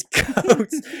these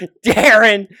goats.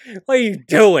 Darren, what are you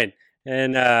doing?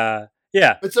 And,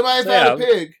 yeah. But somebody found a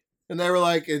pig, and they were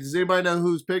like, does anybody know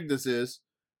whose pig this is?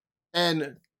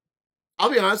 And I'll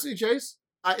be honest with you, Chase.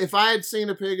 If I had seen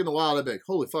a pig in the wild, I'd be like,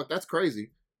 holy fuck, that's crazy.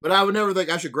 But I would never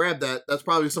think I should grab that. That's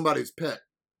probably somebody's pet.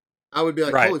 I would be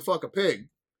like, holy fuck, a pig.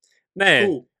 Man,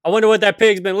 cool. I wonder what that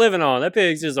pig's been living on. That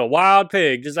pig's just a wild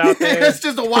pig just out there. It's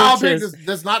just a wild pig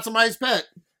that's not somebody's pet.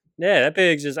 Yeah, that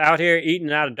pig's just out here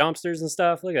eating out of dumpsters and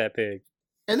stuff. Look at that pig.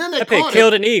 And then that pig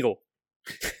killed an eagle.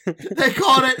 They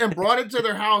caught it and brought it to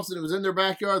their house, and it was in their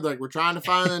backyard. Like, we're trying to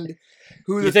find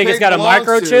who this You think pig it's got a belongs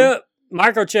microchip? to.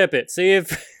 Microchip it. See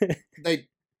if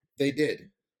They did.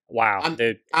 Wow,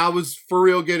 dude. I was for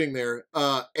real getting there,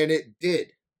 and it did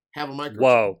have a microchip.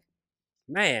 Whoa,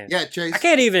 man. Yeah, Chase. I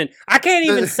can't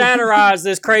even satirize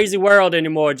this crazy world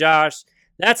anymore, Josh.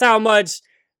 That's how much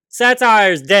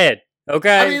satire is dead.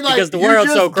 Okay, I mean, like, because the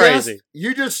world's so crazy.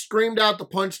 You just screamed out the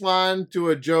punchline to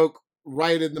a joke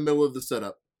right in the middle of the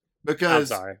setup.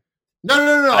 Because I'm sorry.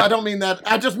 No. I don't mean that.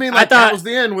 I just mean like that was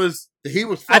the end. He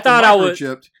was fucking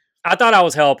microchipped. I thought I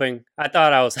was helping. I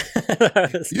thought I was.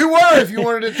 You were, if you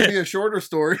wanted it to be a shorter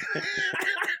story.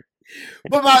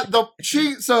 But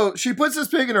she puts this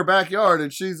pig in her backyard,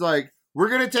 and she's like, "We're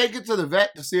gonna take it to the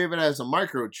vet to see if it has a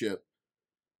microchip."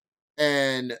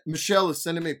 And Michelle is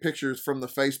sending me pictures from the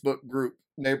Facebook group,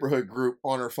 neighborhood group,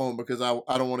 on her phone because I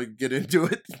don't want to get into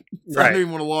it. So I don't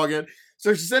even want to log in.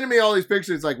 So she's sending me all these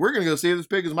pictures. Like, we're gonna go see if this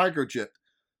pig is microchipped.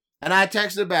 And I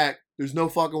texted back, "There's no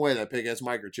fucking way that pig has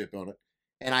microchip on it."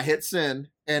 And I hit send,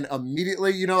 and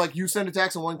immediately, like you send a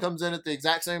text and one comes in at the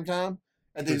exact same time.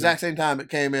 At the exact same time, it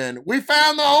came in. "We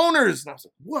found the owners." And I was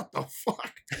like, "What the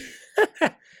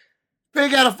fuck?" Pig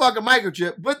had a fucking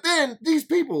microchip. But then these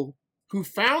people who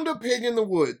found a pig in the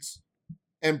woods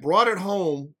and brought it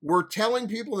home were telling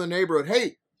people in the neighborhood,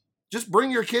 "Hey, just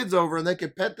bring your kids over and they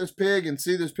can pet this pig and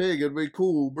see this pig. It'd be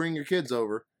cool. Bring your kids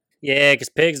over." Yeah, because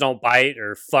pigs don't bite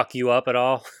or fuck you up at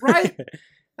all. Right?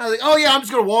 I was like, "Oh yeah, I'm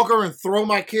just going to walk over and throw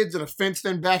my kids in a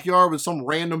fenced-in backyard with some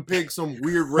random pig, some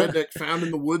weird redneck found in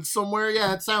the woods somewhere. Yeah,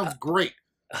 that sounds great."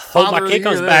 Hope my kid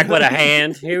comes back with a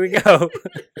hand. Here we go.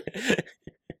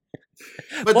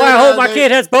 But Boy, I hope my kid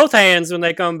has both hands when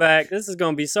they come back. This is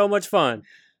going to be so much fun.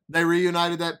 They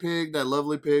reunited that pig, that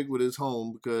lovely pig, with his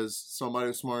home because somebody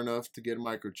was smart enough to get a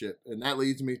microchip. And that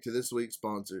leads me to this week's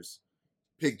sponsors,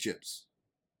 Pig Chips.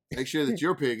 Make sure that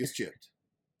your pig is chipped.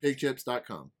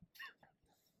 Pigchips.com.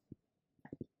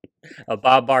 A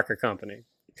Bob Barker company.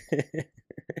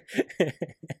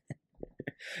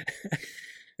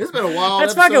 It's been a wild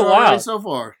That's episode fucking wild so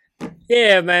far.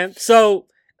 Yeah, man. So,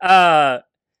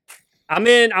 I'm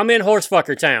in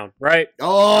Horsefucker Town, right?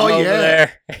 Oh, I'm yeah. over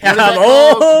there.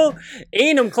 What is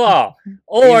Enum-Claw.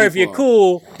 Or Enum if you're Claw.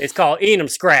 cool, it's called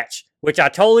Enum Scratch, which I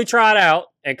totally tried out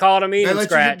and called him Enum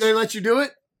Scratch. They let you do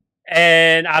it?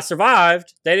 And I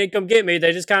survived. They didn't come get me.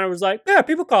 They just kind of was like, yeah,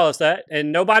 people call us that.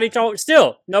 And nobody told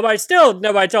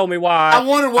me why. I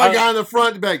wanted one guy in the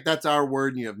front to be like, "That's our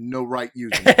word and you have no right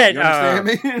using it." You understand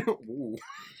me? Ooh.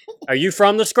 Are you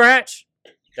from the Scratch?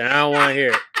 Then I don't want to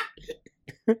hear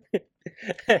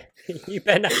it. You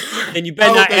better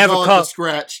not ever call it come. the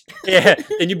Scratch. Yeah,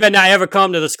 then you better not ever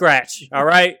come to the Scratch. All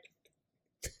right.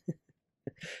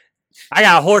 I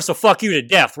got a horse will fuck you to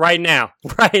death right now.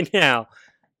 Right now.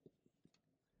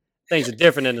 Things are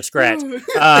different than the Scratch. Things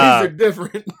are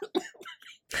different.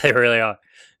 They really are.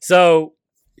 So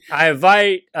I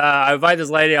invite this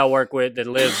lady I work with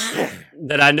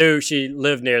that I knew she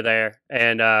lived near there,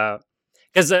 and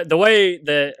because the way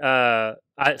that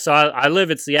I live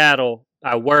in Seattle,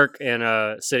 I work in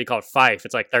a city called Fife.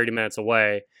 It's like 30 minutes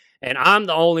away, and I'm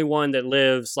the only one that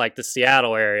lives like the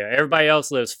Seattle area. Everybody else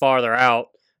lives farther out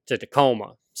to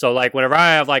Tacoma. So like whenever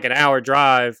I have like an hour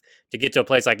drive to get to a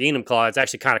place like Enum-Claw, it's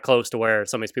actually kind of close to where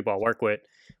some of these people I work with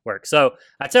work. So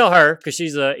I tell her, because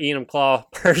she's a Enum-Claw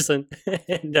person,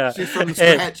 and She's from the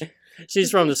Scratch.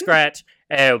 She's from the Scratch,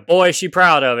 and boy, she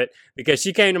proud of it because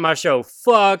she came to my show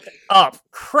fucked up,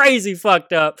 crazy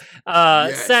fucked up,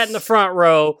 sat in the front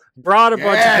row, brought a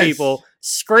bunch of people,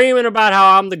 screaming about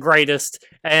how I'm the greatest,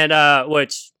 and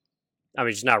which, I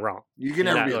mean, she's not wrong. You can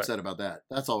never be upset about that.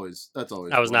 That's always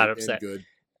I was not upset. Good.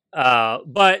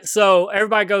 But so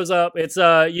everybody goes up. It's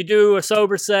you do a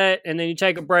sober set, and then you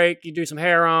take a break. You do some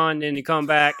hair on, and you come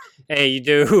back, and you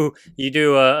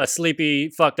do a sleepy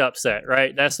fucked up set.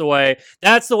 Right? That's the way.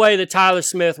 That's the way that Tyler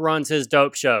Smith runs his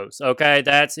dope shows. Okay,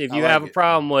 that's if you have a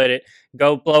problem with it,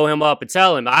 go blow him up and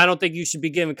tell him. I don't think you should be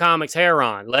giving comics hair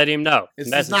on. Let him know.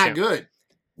 It's not good.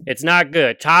 It's not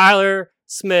good. Tyler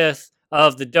Smith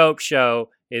of the Dope Show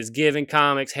is giving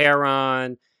comics hair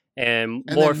on. And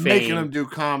morphine, making them do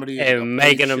comedy, and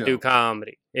making them do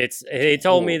comedy. He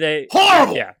told me that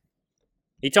horrible. Yeah,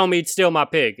 he told me he'd steal my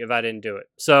pig if I didn't do it.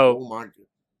 So, oh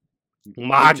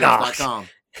my gosh,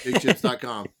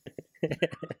 BigChips.com.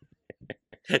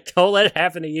 Don't let it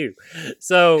happen to you.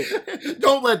 So,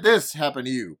 don't let this happen to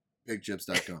you.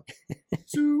 BigChips.com.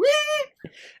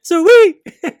 Sweet.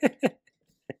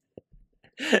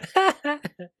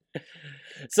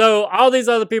 So all these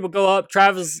other people go up.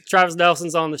 Travis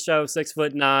Nelson's on the show,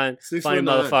 6'9", funny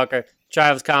motherfucker.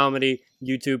 Travis Comedy,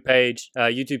 YouTube page,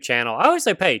 YouTube channel. I always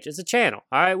say page. It's a channel.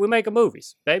 All right, we making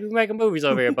movies, baby. We making movies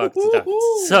over here, buckets of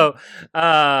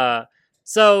times.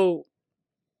 So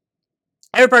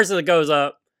every person that goes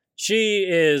up, she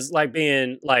is like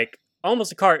being like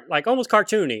almost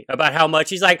cartoony about how much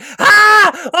he's like,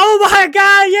 oh my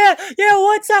god, yeah,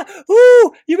 what's up?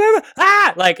 Ooh, you remember?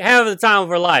 Like having the time of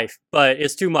her life, but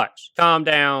it's too much. Calm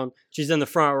down. She's in the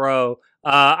front row.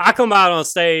 I come out on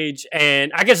stage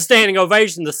and I get a standing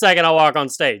ovation the second I walk on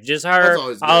stage. Just her,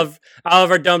 all of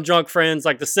her dumb drunk friends,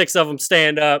 like the 6 of them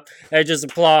stand up. They're just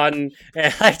applauding.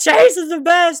 And like, Chase is the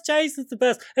best. Chase is the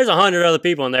best. There's 100 other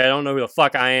people in there. I don't know who the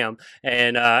fuck I am.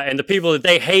 And the people that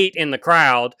they hate in the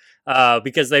crowd,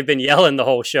 because they've been yelling the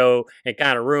whole show and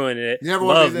kind of ruining it,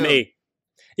 love me.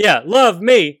 Yeah, love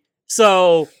me.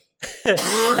 So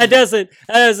that doesn't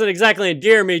exactly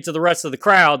endear me to the rest of the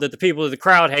crowd that the people of the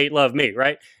crowd hate love me,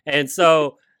 right? And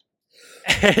so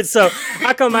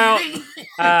I come out,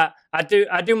 I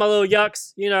do my little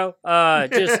yucks, you know,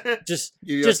 just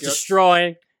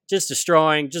destroying,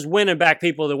 just winning back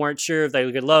people that weren't sure if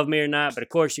they could love me or not. But of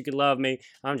course you could love me.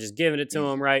 I'm just giving it to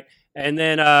them, right? And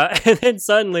then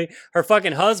suddenly her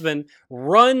fucking husband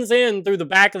runs in through the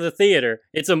back of the theater.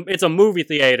 It's a movie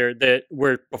theater that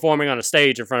we're performing on a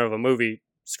stage in front of a movie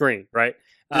screen, right?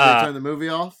 Did they turn the movie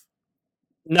off?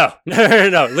 No.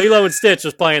 Lilo and Stitch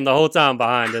was playing the whole time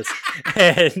behind us,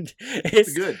 and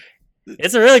it's good.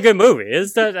 It's a really good movie.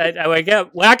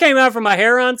 When I came out from my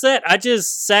hair on set, I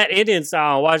just sat Indian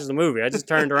style and watched the movie. I just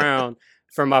turned around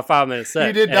for my 5-minute set.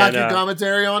 You did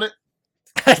commentary on it?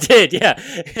 I did, yeah.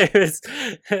 It was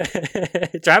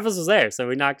Travis was there, so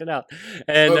we knocked it out.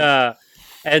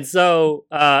 And so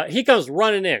he comes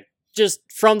running in, just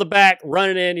from the back,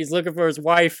 running in. He's looking for his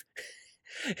wife.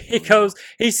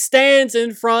 He stands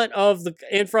in front of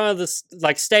the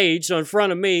like stage, so in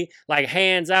front of me, like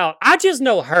hands out. I just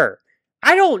know her.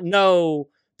 I don't know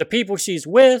the people she's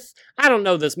with. I don't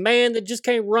know this man that just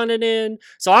came running in.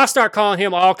 So I start calling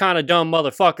him all kind of dumb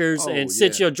motherfuckers and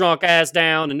sit your drunk ass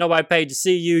down and nobody paid to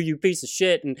see you, you piece of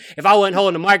shit. And if I wasn't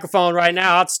holding the microphone right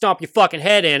now, I'd stomp your fucking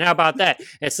head in. How about that?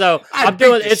 And so I'm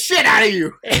doing the shit out of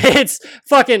you. It's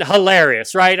fucking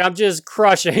hilarious, right? I'm just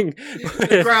crushing.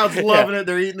 The crowd's loving it.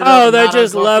 They're eating it. Oh, they're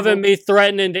just loving me,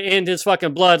 threatening to end his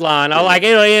fucking bloodline. I'm like,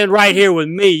 it'll end right here with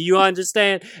me. You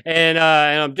understand? And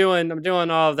I'm doing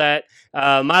all of that.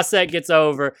 My set gets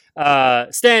over.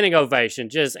 Standing ovation.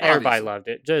 Just everybody loved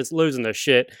it. Just losing their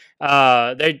shit.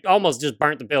 They almost just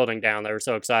burnt the building down. They were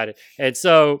so excited. And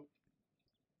so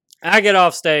I get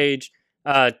off stage.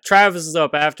 Travis is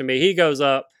up after me. He goes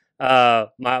up.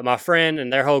 My friend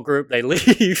and their whole group, they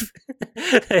leave.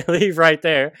 They leave right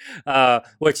there.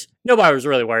 Which nobody was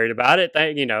really worried about it.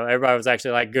 Everybody was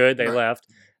actually like good. They left.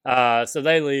 So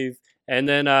they leave. And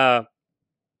then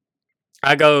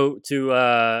I go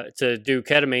to do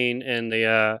ketamine in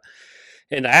the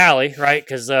alley, right?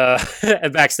 Because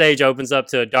backstage opens up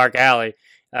to a dark alley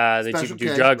that you can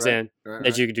do drugs in.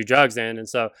 That you can do drugs in, and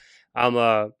so I'm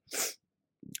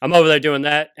over there doing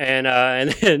that,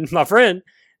 and then my friend,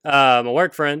 my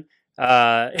work friend,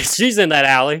 she's in that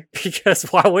alley because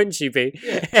why wouldn't she be?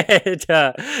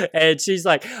 Yeah. And she's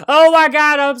like, "Oh my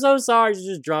God, I'm so sorry." She's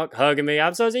just drunk, hugging me.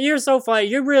 I'm so sorry. You're so funny.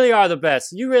 You really are the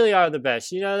best. You really are the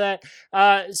best. You know that.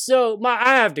 So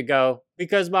I have to go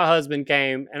because my husband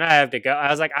came, and I have to go.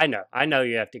 I was like, I know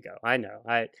you have to go. I know.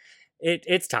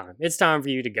 It's time. It's time for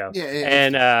you to go.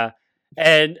 Yeah.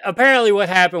 And apparently what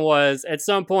happened was at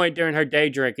some point during her day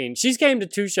drinking, she's came to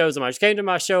 2 shows of mine. She came to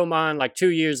my show of mine like 2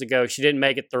 years ago. She didn't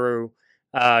make it through.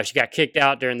 She got kicked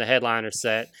out during the headliner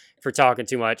set for talking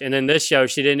too much. And then this show,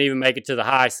 she didn't even make it to the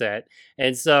high set.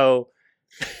 And so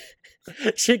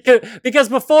She could, because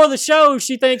before the show,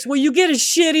 she thinks, well, you get as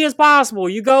shitty as possible.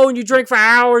 You go and you drink for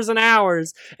hours and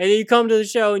hours, and then you come to the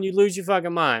show and you lose your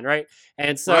fucking mind, right?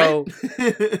 And so,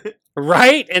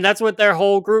 right? And that's what their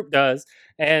whole group does.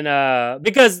 And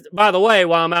because, by the way,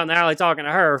 while I'm out in the alley talking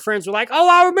to her friends were like, "Oh,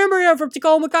 I remember you from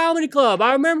Tacoma Comedy Club.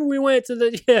 I remember we went to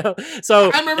the, you know."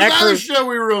 So I remember that other show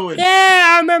we ruined.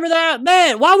 Yeah, I remember that.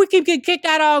 Man, why we keep getting kicked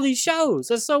out of all these shows?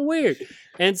 That's so weird.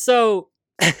 And so,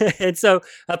 and so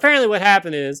apparently what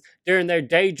happened is during their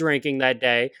day drinking that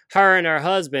day, her and her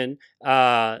husband,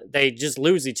 they just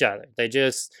lose each other. They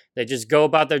just go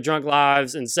about their drunk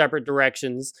lives in separate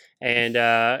directions.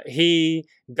 And he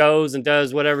goes and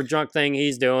does whatever drunk thing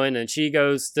he's doing, and she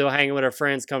goes still hanging with her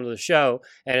friends, come to the show.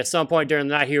 And at some point during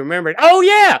the night, he remembered, oh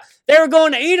yeah, they were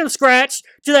going to Eat 'em Scratch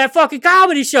to that fucking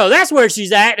comedy show. That's where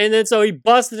she's at. And then so he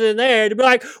busted in there to be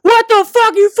like, what the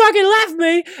fuck? You fucking left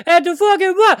me at the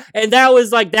fucking butt. And that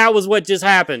was what just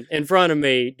happened in front of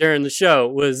me during the show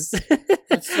was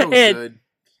That's so good.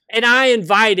 And I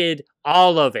invited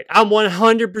all of it. I'm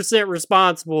 100%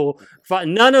 responsible.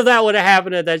 None of that would have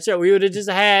happened at that show. We would have just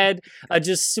had a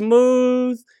just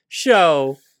smooth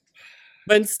show.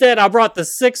 But instead, I brought the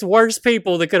 6 worst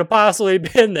people that could have possibly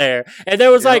been there. And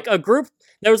there was like a group,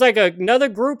 there was like another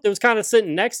group that was kind of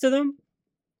sitting next to them.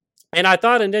 And I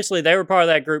thought initially they were part of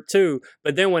that group too,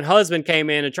 but then when husband came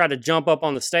in and tried to jump up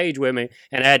on the stage with me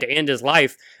and had to end his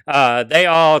life, they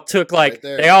all took like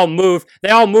they all moved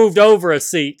over a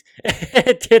seat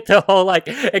and did the whole like.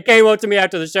 It came up to me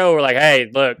after the show. We're like,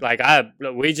 hey, look, like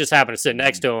we just happened to sit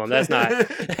next to him. That's not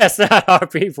our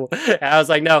people. And I was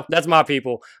like, no, that's my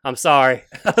people. I'm sorry.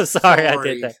 I'm sorry I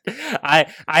did that.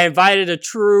 I invited a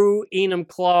true Enum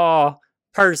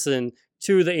person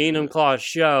to the Enum Claw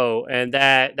show, and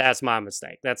that's my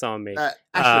mistake. That's on me. I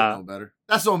should have known better.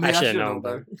 That's on me. I should have known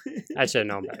better. I should have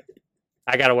known better.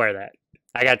 I gotta wear that.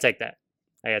 I gotta take that.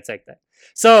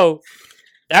 So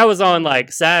that was on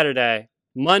like Saturday.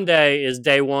 Monday is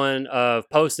day 1 of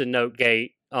Post-it Note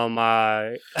Gate on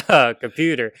my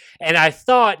computer, and I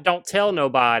thought, don't tell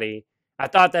nobody. I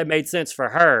thought that made sense for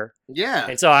her. Yeah.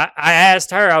 And so I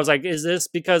asked her, I was like, is this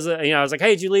because, I was like,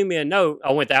 hey, did you leave me a note?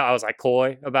 I went out, I was like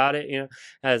coy about it,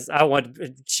 as I wanted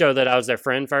to show that I was their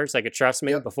friend first. They could trust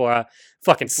me before I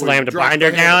fucking slammed a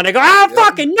binder down. They go, I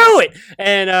fucking knew it.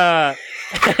 And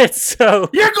so.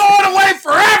 You're going away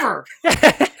forever.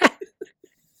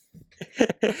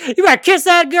 You better kiss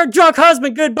that your drunk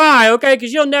husband goodbye, okay?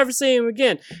 Because you'll never see him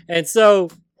again. And so.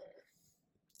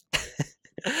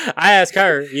 I asked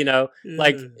her,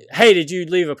 like, hey, did you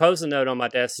leave a Post-it note on my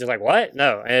desk? She's like, what?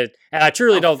 No. And I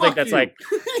truly don't think that's like,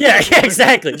 yeah,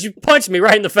 exactly. You punched me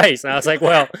right in the face. And I was like,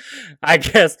 well, I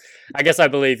guess I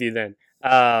believe you then.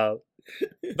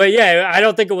 But yeah, I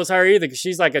don't think it was her either because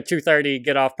she's like a 2:30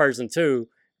 get off person too.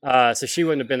 So she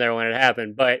wouldn't have been there when it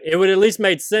happened. But it would at least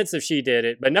made sense if she did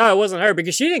it. But no, it wasn't her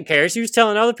because she didn't care. She was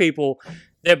telling other people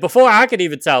that before I could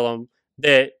even tell them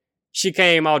that she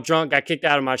came all drunk, got kicked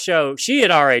out of my show. She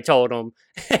had already told them,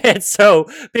 and so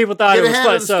people thought it was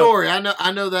fun. Of the story. I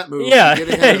know that movie. Yeah,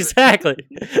 exactly.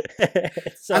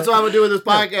 So, that's what I'm gonna do with this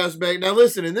podcast, man. Now,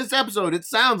 listen. In this episode, it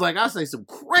sounds like I say some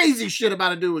crazy shit about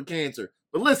to do with cancer.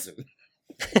 But listen,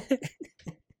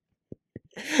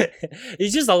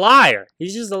 he's just a liar.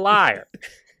 That's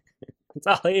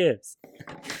all he is.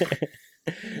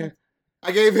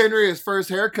 I gave Henry his first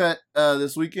haircut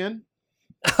this weekend.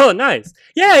 Oh, nice.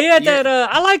 Yeah, he had that.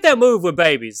 I like that move with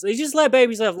babies. They just let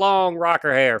babies have long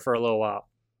rocker hair for a little while.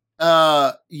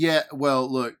 Yeah. Well,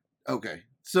 look. Okay.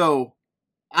 So,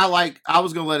 I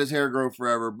was gonna let his hair grow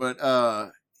forever, but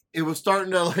it was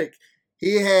starting to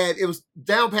it was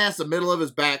down past the middle of his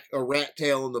back, a rat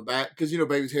tail in the back, because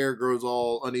baby's hair grows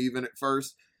all uneven at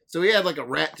first. So he had like a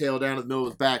rat tail down in the middle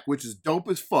of his back, which is dope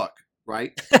as fuck,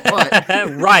 right?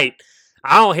 But right.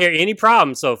 I don't hear any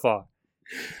problems so far.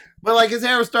 But like his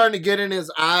hair was starting to get in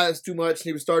his eyes too much, and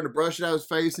he was starting to brush it out of his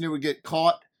face, and it would get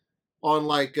caught on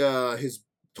like his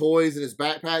toys and his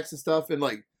backpacks and stuff. And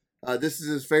like this is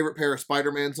his favorite pair of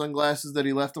Spider-Man sunglasses that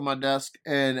he left on my desk,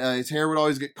 and his hair would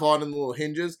always get caught in the little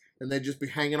hinges, and they'd just be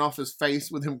hanging off his face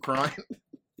with him crying.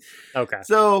 Okay.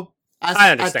 So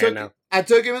I understand now. I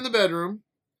took him in the bedroom,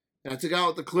 and I took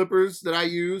out the clippers that I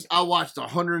used. I watched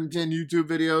 110 YouTube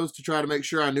videos to try to make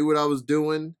sure I knew what I was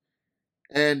doing,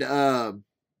 and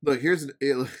look,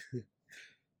 I'm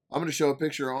going to show a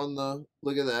picture on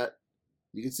look at that.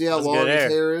 You can see how long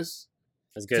his hair is.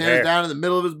 That's good hair. His hair is down in the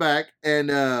middle of his back.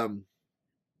 And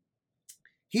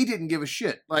he didn't give a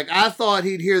shit. Like, I thought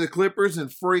he'd hear the clippers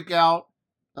and freak out.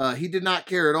 He did not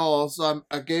care at all. So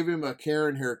I gave him a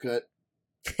Karen haircut.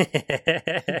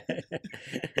 I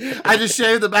just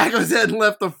shaved the back of his head and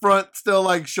left the front still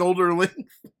like shoulder length.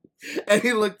 And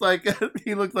he looked like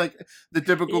the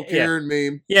typical Karen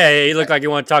meme. Yeah, you look like you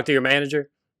want to talk to your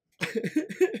manager.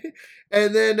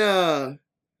 And then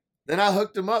I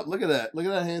hooked him up. Look at that. Look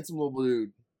at that handsome little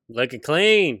dude. Looking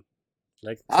clean.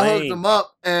 I hooked him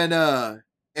up, and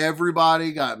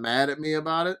everybody got mad at me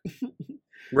about it.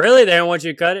 Really? They don't want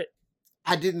you to cut it?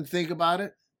 I didn't think about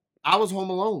it. I was home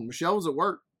alone. Michelle was at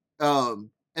work. And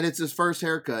it's his first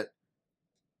haircut.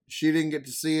 She didn't get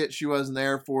to see it. She wasn't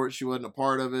there for it. She wasn't a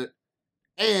part of it.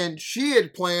 And she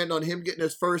had planned on him getting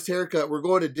his first haircut. We're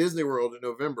going to Disney World in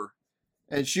November.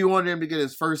 And she wanted him to get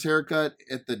his first haircut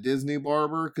at the Disney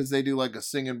barber because they do like a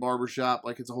singing barber shop.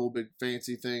 Like it's a whole big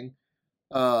fancy thing.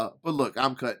 But look,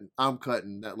 I'm cutting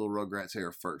that little Rugrats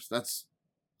hair first.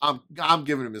 I'm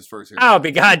giving him his first haircut. I'll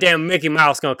be goddamn Mickey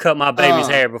Mouse gonna cut my baby's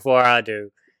hair before I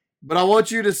do. But I want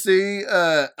you to see,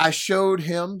 I showed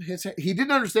him his hair. He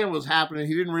didn't understand what was happening.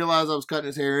 He didn't realize I was cutting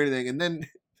his hair or anything. And then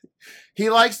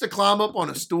he likes to climb up on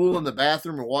a stool in the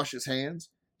bathroom and wash his hands.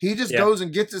 He just goes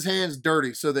and gets his hands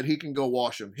dirty so that he can go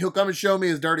wash them. He'll come and show me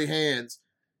his dirty hands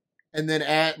and then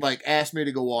ask me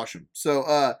to go wash them.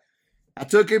 So I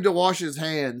took him to wash his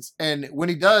hands. And when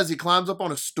he does, he climbs up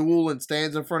on a stool and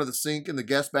stands in front of the sink in the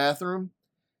guest bathroom.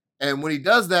 And when he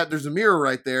does that, there's a mirror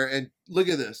right there. And look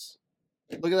at this.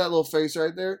 Look at that little face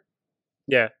right there.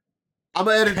 Yeah. I'm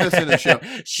going to edit this in the show.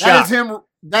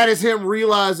 That is him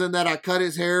realizing that I cut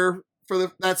his hair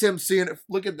that's him seeing it.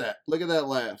 Look at that. Look at that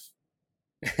laugh.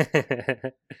 He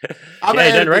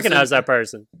didn't recognize that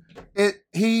person.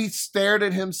 He stared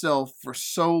at himself for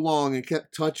so long and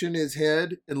kept touching his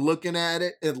head and looking at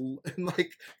it and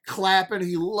like clapping.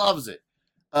 He loves it.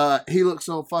 He looks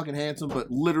so fucking handsome,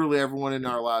 but literally everyone in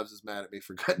our lives is mad at me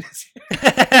for cutting his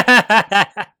hair.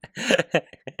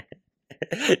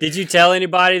 Did you tell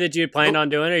anybody that you had planned on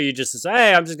doing it, or you just say,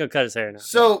 hey, I'm just gonna cut his hair now?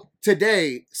 So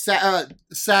today,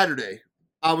 Saturday,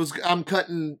 I'm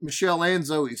cutting Michelle and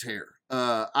Zoe's hair.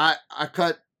 I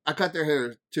cut their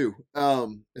hair too.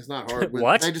 It's not hard.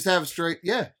 What? They just have straight.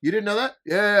 Yeah, you didn't know that?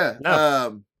 Yeah.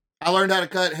 No. I learned how to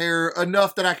cut hair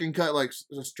enough that I can cut like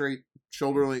a straight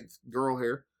shoulder length girl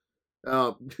hair.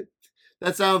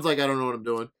 That sounds like I don't know what I'm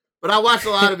doing. But I watched a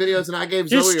lot of videos and I gave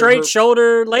just Zoe straight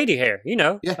shoulder lady hair. You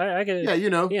know. Yeah. I get it. Yeah, you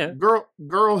know. Yeah.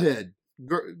 Girl head.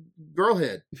 Girl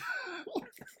head.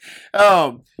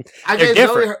 I They're gave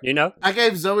different, Zoe you know. I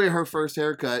gave Zoe her first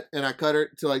haircut and I cut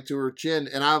her to her chin,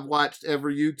 and I've watched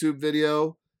every YouTube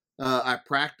video. I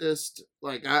practiced,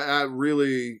 like I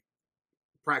really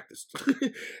practiced.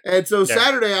 And so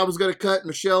Saturday I was going to cut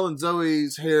Michelle and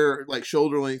Zoe's hair like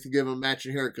shoulder length to give them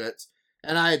matching haircuts.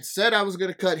 And I had said I was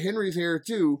going to cut Henry's hair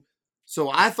too. So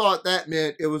I thought that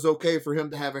meant it was okay for him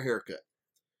to have a haircut.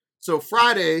 So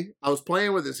Friday I was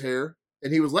playing with his hair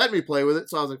and he was letting me play with it.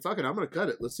 So I was like, fuck it, I'm going to cut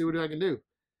it. Let's see what I can do.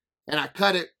 And I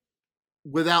cut it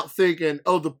without thinking,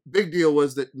 oh, the big deal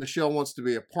was that Michelle wants to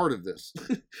be a part of this.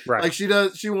 Right. Like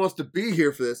she wants to be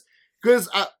here for this. Because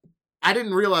I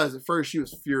didn't realize at first she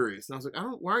was furious. And I was like,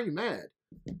 why are you mad?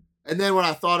 And then when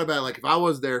I thought about it, like if I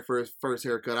was there for his first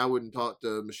haircut, I wouldn't talk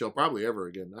to Michelle probably ever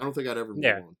again. I don't think I'd ever move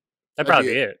on. That'd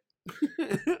probably be it.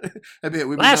 That'd be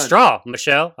it. Last straw,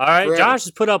 Michelle. All right. Forever. Josh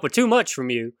has put up with too much from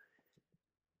you.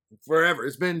 Forever.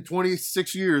 It's been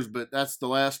 26 years, but that's the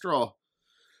last straw.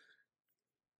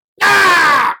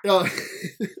 Ah!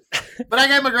 But I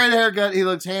gave him a great haircut. He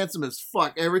looks handsome as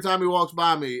fuck. Every time he walks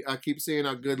by me, I keep seeing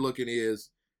how good looking he is.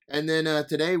 And then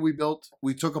today we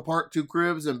took apart 2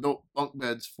 cribs and built bunk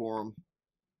beds for him.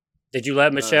 Did you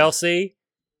let Michelle see?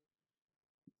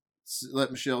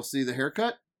 Let Michelle see the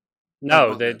haircut?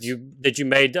 No, did you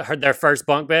made their first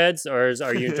bunk beds, or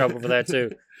are you in trouble for that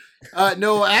too?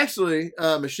 No, actually,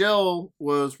 Michelle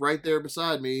was right there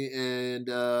beside me and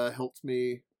helped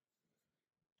me.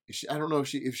 I don't know if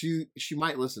she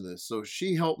might listen to this, so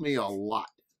she helped me a lot.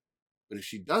 But if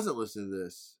she doesn't listen to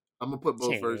this, I'm gonna put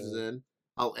both verses in.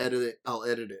 I'll edit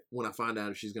it when I find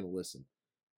out if she's gonna listen.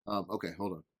 Okay,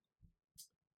 hold on.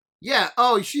 Yeah,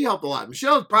 she helped a lot.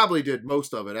 Michelle probably did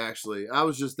most of it, actually. I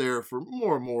was just there for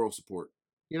more moral support.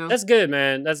 You know? That's good,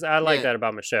 man. I like that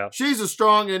about Michelle. She's a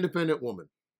strong, independent woman.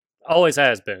 Always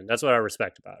has been. That's what I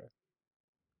respect about her.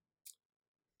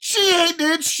 She ain't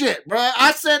did shit, bruh.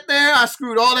 I sat there, I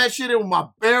screwed all that shit in with my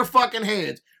bare fucking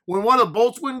hands. When one of the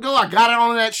bolts wouldn't go, I got it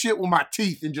on that shit with my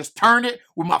teeth and just turned it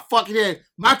with my fucking head.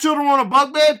 My children want a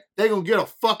bunk bed, they gonna get a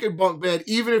fucking bunk bed,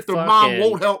 even if their mom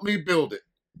won't help me build it.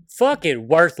 Fucking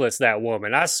worthless, that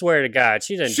woman. I swear to God,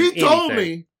 she didn't do anything. She told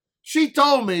me, She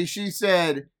told me, she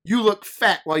said, you look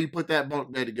fat while you put that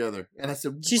bunk bed together. And I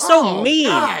said, She's so oh, mean,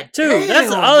 God too. damn, That's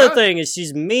the other God. thing is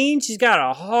she's mean. She's got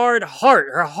a hard heart.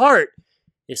 Her heart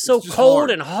is so It's just cold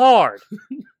hard. and hard.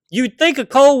 You'd think a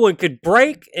cold one could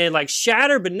break and like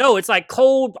shatter, but no, it's like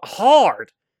cold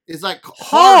hard. It's like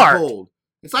Hard. hard cold.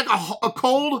 It's like a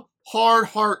cold, hard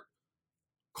heart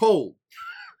cold.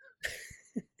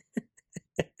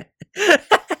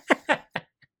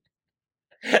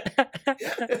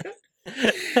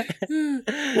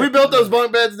 We built those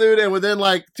bunk beds, dude, and within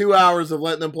like 2 hours of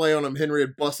letting them play on them, Henry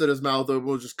had busted his mouth open,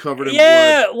 was just covered in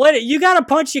Yeah, blood. what you gotta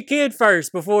punch your kid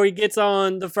first before he gets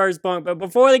on the first bunk bed.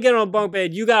 Before they get on a bunk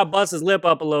bed, you gotta bust his lip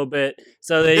up a little bit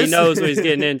so that he This- knows what he's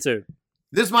getting into.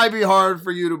 This might be hard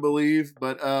for you to believe,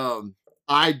 but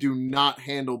I do not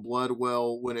handle blood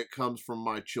well when it comes from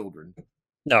my children.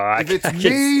 No, I If it's can me,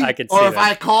 see or if that.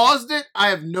 I caused it,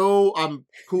 I'm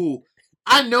cool.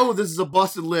 I know this is a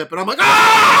busted lip, and I'm like,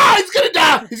 ah, he's gonna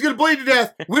die. He's gonna bleed to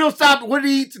death. We don't stop. What did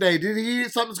he eat today? Did he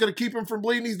eat something that's gonna keep him from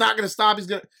bleeding? He's not gonna stop. He's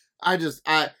gonna. I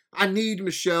need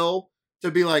Michelle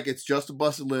to be like, it's just a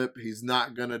busted lip. He's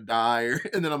not gonna die.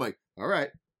 And then I'm like, all right,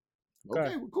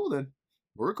 okay, we're cool then.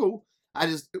 We're cool.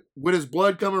 With his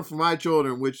blood coming from my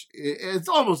children, which it's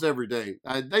almost every day,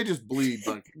 they just bleed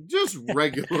like just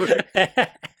regular.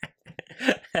 They're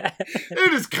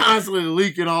just constantly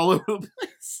leaking all over the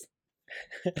place.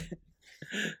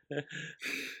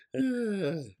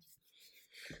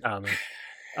 Oh,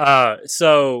 man.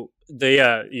 So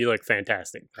you look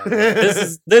fantastic.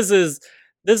 This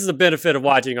is the benefit of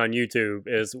watching on YouTube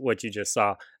is what you just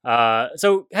saw.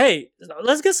 So hey,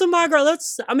 let's get some migrant.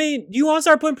 You want to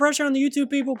start putting pressure on the YouTube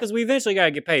people because we eventually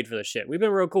gotta get paid for this shit. We've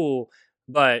been real cool,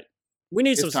 but we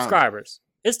need some It's time. subscribers.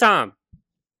 It's time.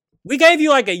 We gave you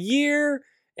like a year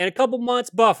and a couple months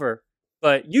buffer,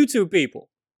 but YouTube people,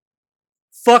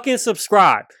 fucking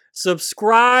subscribe.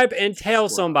 Subscribe and tell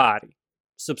somebody.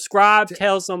 Subscribe,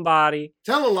 tell somebody.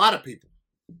 Tell a lot of people.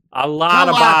 A lot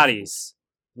of bodies.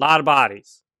 A lot of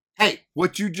bodies. Hey,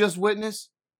 what you just witnessed?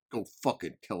 Go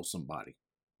fucking tell somebody.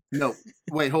 No,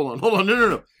 wait, hold on.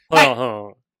 No. Hey. Hold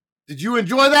on. Did you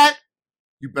enjoy that?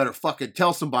 You better fucking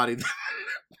tell somebody.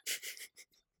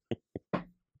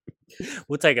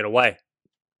 We'll take it away.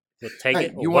 We'll take Hey,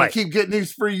 it you away. want to keep getting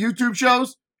these free YouTube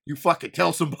shows? You fucking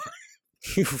tell somebody.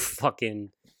 You fucking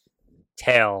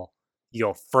tell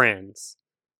your friends.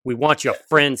 We want your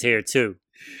friends here too.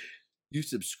 You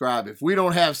subscribe. If we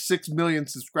don't have 6 million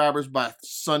subscribers by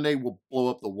Sunday, we'll blow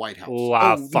up the White House. Oh,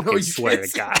 I no, fucking you swear can't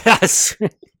to God. I swear.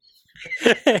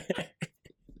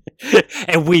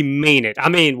 And we mean it. I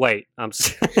mean, wait. I've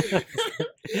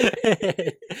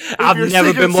your never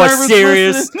Secret been more Service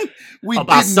serious listening, we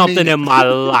about didn't something mean it. in my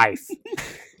life.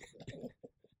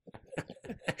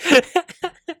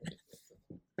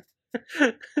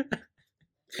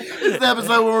 This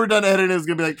episode, when we're done editing, is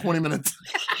gonna be like 20 minutes.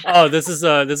 Oh, this is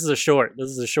a short. This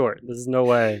is no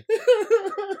way.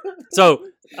 So,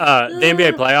 the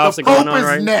NBA playoffs The are going Pope on, is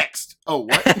right? next. Oh,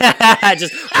 what?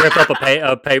 Just rip up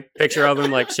a picture of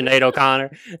him like Sinead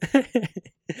O'Connor.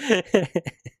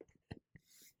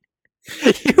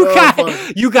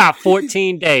 funny. You got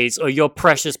 14 days or your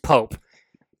precious Pope.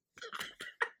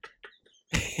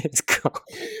 It's gone.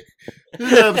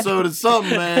 This episode is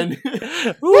something, man.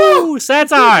 Ooh,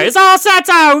 satire. It's all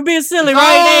satire. We're being silly,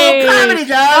 right? Oh, comedy,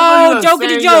 guys. Oh, We're gonna jokey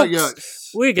say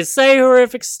jokes. We can say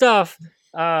horrific stuff.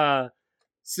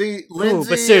 See, Ooh, Lindsay.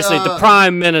 but seriously, the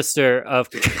Prime Minister of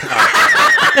the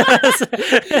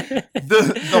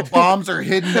bombs are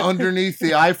hidden underneath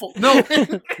the Eiffel. No.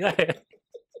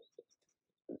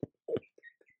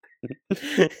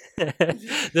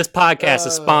 This podcast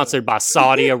is sponsored by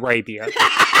Saudi Arabia.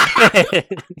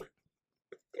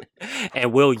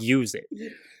 And we'll use it.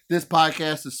 This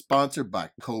podcast is sponsored by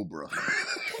Cobra.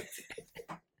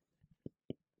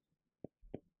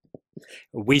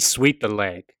 We sweep the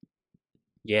leg.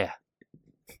 Yeah.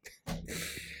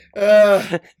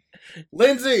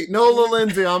 Lindsay, Nola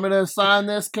Lindsay, I'm going to sign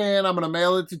this can. I'm going to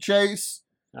mail it to Chase.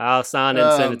 I'll sign it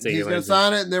and send it to you. He's going to Lindsay.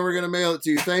 sign it, and then we're going to mail it to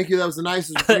you. Thank you. That was the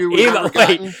nicest review we've Email, ever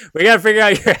wait, gotten. we gotta figure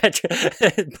out your address.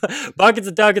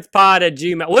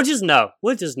 bucketsandducketspod@gmail. We'll just know.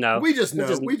 We just know. We just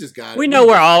got it. We know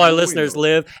where all our We listeners know.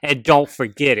 live, and don't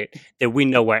forget it that we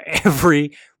know where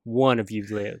every one of you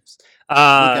lives. Look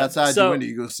outside so- your window.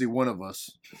 You go see one of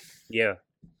us. Yeah.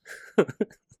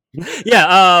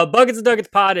 Yeah,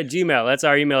 bucketsandducketspod@gmail. That's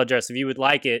our email address. If you would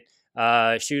like it,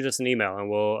 shoot us an email and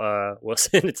we'll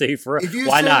send it to you for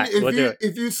why not? We'll do it.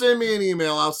 If you send me an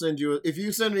email, I'll send you. If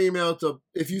you send an email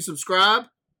if you subscribe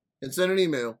and send an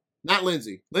email, not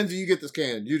Lindsay. Lindsay, you get this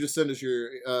can. You just send us your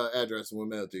address and we'll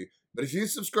mail it to you. But if you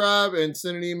subscribe and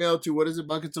send an email to, what is it,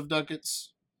 Buckets of Ducats?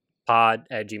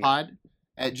 Pod@gmail.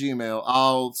 Pod@gmail.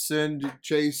 I'll send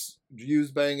Chase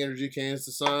used Bang Energy cans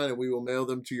to sign, and we will mail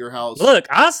them to your house. Look,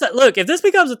 look. If this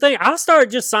becomes a thing, I'll start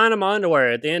just signing my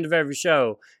underwear at the end of every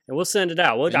show, and we'll send it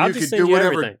out. And I'll you just can send do you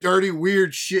whatever everything. dirty,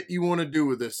 weird shit you want to do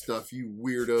with this stuff, you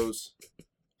weirdos.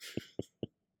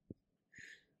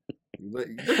 They're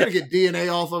gonna get DNA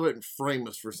off of it and frame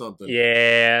us for something.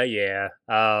 Yeah.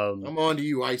 I'm on to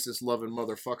you, ISIS loving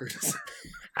motherfuckers.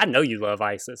 I know you love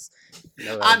ISIS.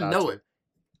 I know it.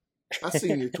 I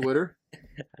seen your Twitter.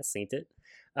 I seen it.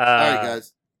 All right,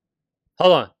 guys.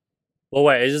 Hold on. Well,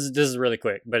 wait. This is really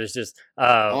quick, but it's just.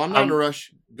 I'm not in a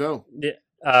rush. Go.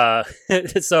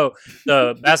 So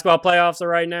the basketball playoffs are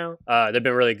right now. They've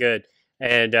been really good,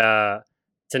 and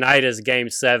tonight is Game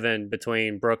 7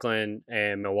 between Brooklyn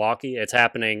and Milwaukee. It's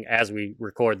happening as we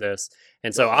record this,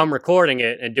 and so I'm recording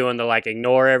it and doing the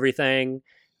ignore everything.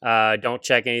 Don't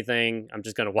check anything. I'm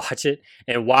just gonna watch it.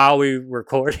 And while we were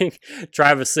recording,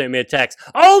 Travis sent me a text.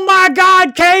 Oh my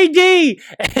God, KD!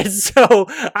 And so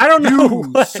I don't know.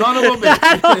 You son of a bitch!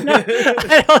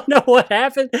 I don't know what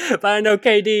happened, but I know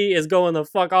KD is going the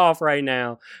fuck off right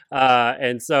now.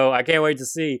 And so I can't wait to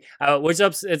see.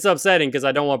 It's upsetting because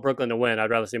I don't want Brooklyn to win.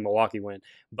 I'd rather see Milwaukee win.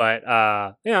 But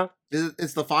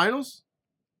It's the finals.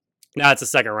 no, it's the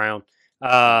second round.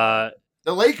 The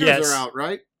Lakers Yes. are out,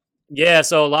 right? Yeah,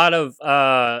 so a lot of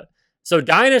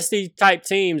dynasty type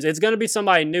teams, it's going to be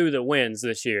somebody new that wins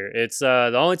this year. It's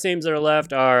the only teams that are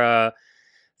left are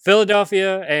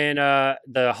Philadelphia and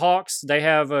the Hawks. They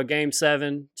have Game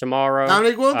 7 tomorrow.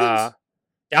 Dominique Wilkins.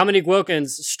 Dominique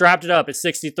Wilkins strapped it up at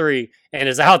 63 and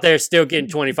is out there still getting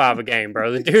 25 a game,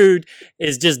 bro. The dude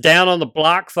is just down on the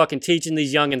block fucking teaching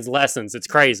these youngins lessons. It's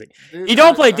crazy. Dude, He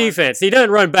don't play defense. He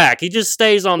doesn't run back. He just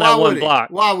stays on that one block.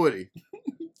 Why would he?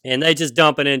 And they just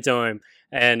dumping into him,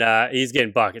 and he's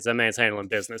getting buckets. That man's handling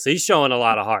business. He's showing a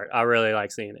lot of heart. I really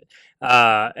like seeing it.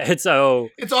 And so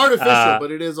It's artificial,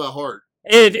 but it is a heart.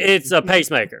 it's a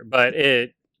pacemaker, but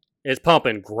it's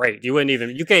pumping great. You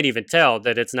can't even tell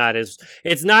that it's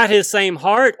not his same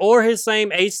heart or his same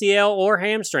ACL or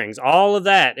hamstrings. All of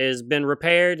that has been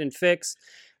repaired and fixed.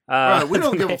 Right, we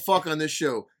don't give a fuck on this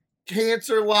show.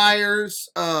 Cancer liars,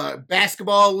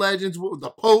 basketball legends,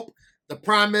 the Pope, the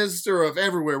Prime Minister of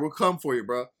everywhere will come for you,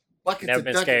 bro. Buckets Never of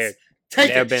been ducats. scared.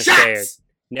 Taking Never been shots. scared.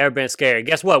 Never been scared.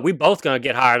 Guess what? We both gonna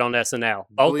get hired on SNL.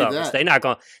 Both Believe of us.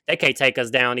 that. They can't take us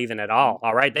down even at all.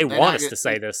 All right. They They're want not us to gonna-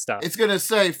 say this stuff. It's gonna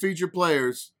say feature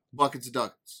players, buckets of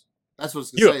ducats. That's what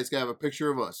it's gonna say. It's gonna have a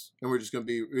picture of us, and it's just gonna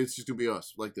be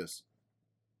us like this.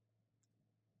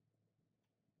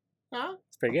 Huh?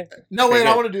 It's pretty good. No, Pretty wait.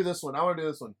 I good. want to do this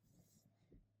one.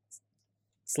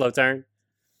 Slow turn.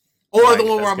 Or Like, the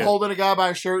one that's where I'm good. holding a guy by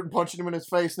his shirt and punching him in his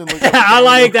face, and then looking I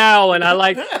like that one. I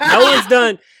like.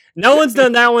 No one's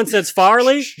done that one since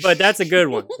Farley, but that's a good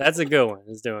one. That's a good one.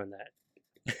 It's doing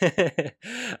that.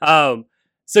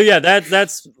 So yeah,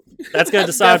 that's gonna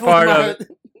decide part of it.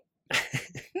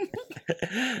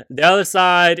 The other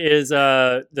side is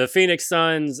the Phoenix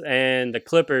Suns and the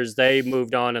Clippers. They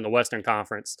moved on in the Western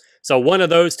Conference, so one of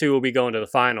those two will be going to the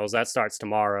finals. That starts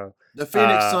tomorrow. The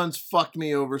Phoenix Suns fucked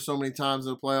me over so many times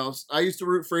in the playoffs. I used to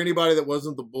root for anybody that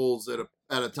wasn't the Bulls at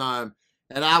a time,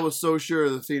 and I was so sure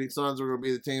the Phoenix Suns were going to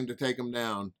be the team to take them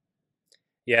down.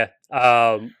 Yeah.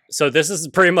 So this is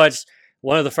pretty much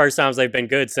one of the first times they've been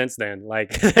good since then. Like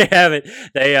they haven't.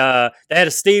 They had a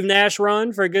Steve Nash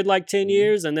run for a good 10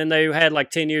 years, and then they had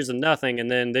 10 years of nothing, and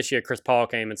then this year Chris Paul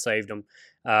came and saved them.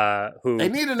 They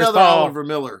need Chris another Paul- Oliver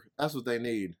Miller. That's what they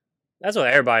need. That's what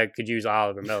everybody could use,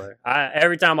 Oliver Miller.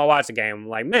 Every time I watch a game, I'm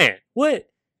like, man, what?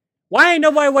 Why ain't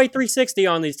nobody weigh 360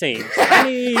 on these teams? I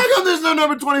need, How come there's no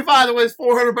number 25 that weighs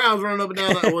 400 pounds running up and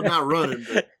down that? Well, not running.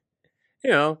 But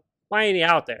why ain't he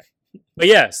out there? But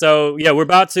we're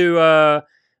about to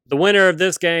the winner of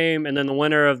this game, and then the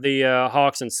winner of the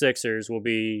Hawks and Sixers will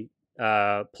be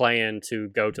playing to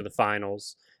go to the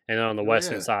finals. And then on the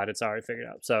Western side, it's already figured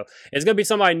out. So it's gonna be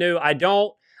somebody new.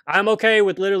 I'm okay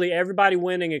with literally everybody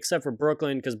winning except for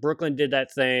Brooklyn, because Brooklyn did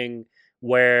that thing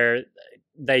where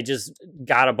they just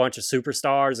got a bunch of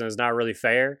superstars and it's not really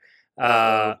fair.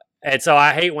 And so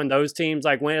I hate when those teams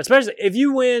win, especially if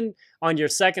you win on your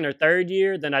second or third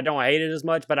year, then I don't hate it as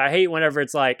much. But I hate whenever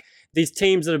it's these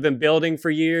teams that have been building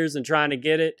for years and trying to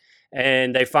get it,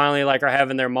 and they finally are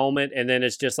having their moment, and then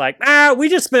it's just we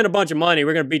just spent a bunch of money,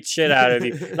 we're gonna beat the shit out of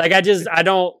you. I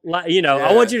don't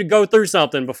I want you to go through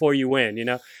something before you win.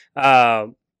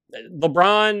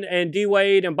 LeBron and D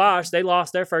Wade and Bosh, they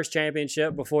lost their first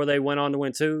championship before they went on to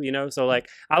win two. So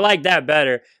I like that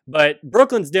better. But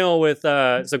Brooklyn's dealing with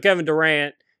so Kevin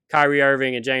Durant, Kyrie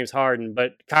Irving and James Harden,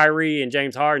 but Kyrie and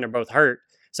James Harden are both hurt.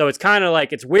 So it's kind of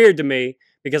like, it's weird to me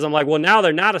because I'm like, well, now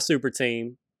they're not a super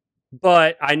team,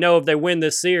 but I know if they win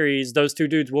this series, those two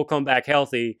dudes will come back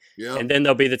healthy, and then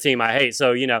they'll be the team I hate.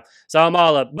 So, so I'm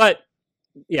all up. But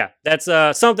yeah, that's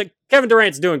something. Kevin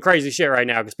Durant's doing crazy shit right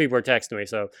now because people are texting me.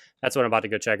 So that's what I'm about to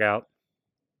go check out.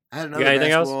 I had another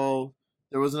basketball.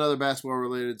 There was another basketball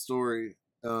related story,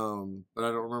 but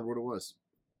I don't remember what it was.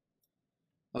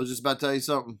 I was just about to tell you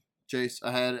something, Chase.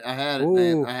 I had it,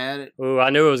 man. I had it. Ooh, I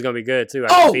knew it was gonna be good too. I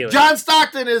could feel it. John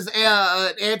Stockton is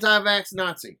an anti-vax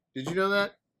Nazi. Did you know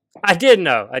that? I did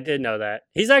know that.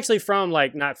 He's actually from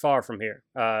like not far from here.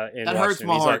 In that Washington. hurts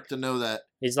my heart to know that.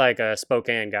 He's like a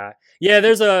Spokane guy. Yeah,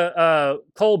 there's a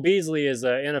Cole Beasley is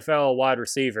an NFL wide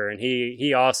receiver, and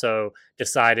he also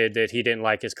decided that he didn't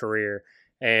like his career.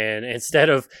 And instead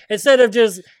of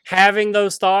just having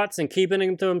those thoughts and keeping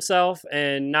them to himself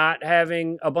and not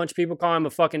having a bunch of people call him a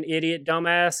fucking idiot,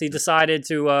 dumbass, he decided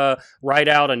to write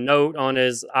out a note on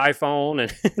his iPhone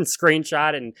and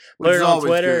screenshot it and put it on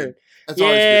Twitter.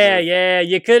 Yeah.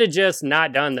 You could have just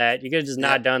not done that. You could have just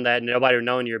not done that, and nobody would have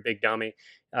known you're a big dummy.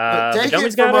 Take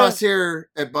it from us here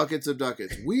at Buckets of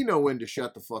Ducats. We know when to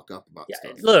shut the fuck up about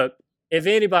stuff. Look, if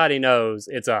anybody knows,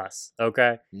 it's us.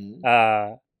 Okay.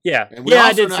 Mm-hmm. Yeah. And we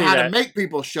also know how to make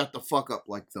people shut the fuck up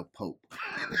like the Pope.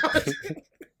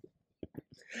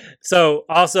 So,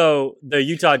 also, the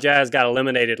Utah Jazz got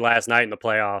eliminated last night in the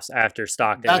playoffs after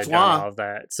Stockton had done all of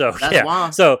that. So,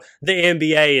 So, the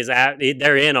NBA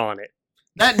they're in on it.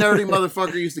 That nerdy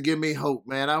motherfucker used to give me hope,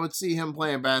 man. I would see him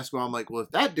playing basketball. I'm like, well, if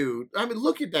that dude,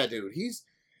 look at that dude. He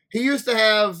used to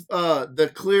have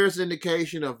the clearest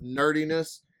indication of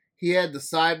nerdiness. He had the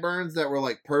sideburns that were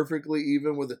like perfectly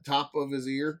even with the top of his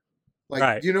ear. Like,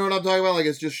 right. You know what I'm talking about? Like,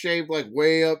 it's just shaved like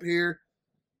way up here.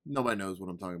 Nobody knows what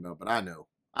I'm talking about, but I know.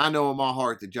 I know in my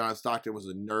heart that John Stockton was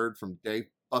a nerd from day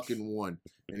fucking one.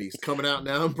 And he's coming out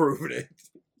now and proving it.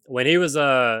 When he was,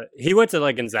 he went to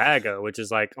like Gonzaga, which is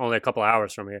like only a couple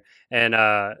hours from here. And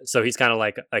so he's kind of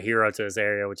like a hero to his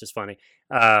area, which is funny.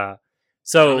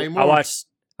 So I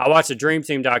watched a Dream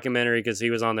Team documentary because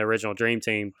he was on the original Dream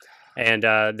Team. And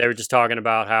they were just talking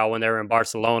about how when they were in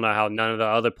Barcelona, how none of the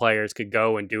other players could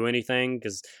go and do anything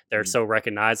because they're so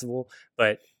recognizable.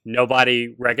 But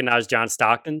nobody recognized John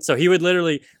Stockton. So he would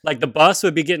literally, like the bus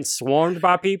would be getting swarmed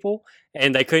by people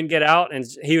and they couldn't get out. And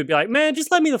he would be like, man, just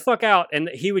let me the fuck out. And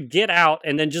he would get out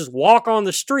and then just walk on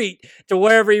the street to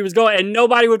wherever he was going. And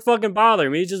nobody would fucking bother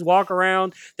him. He'd just walk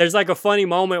around. There's like a funny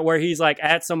moment where he's like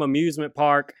at some amusement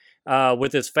park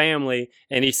with his family,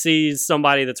 and he sees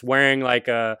somebody that's wearing like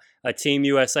a Team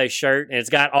USA shirt, and it's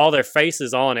got all their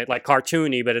faces on it, like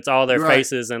cartoony, but it's all their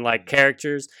faces and like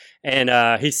characters.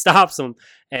 And he stops them,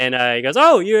 and he goes,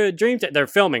 "Oh, you're a Dream Team." They're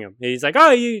filming him. He's like, "Oh,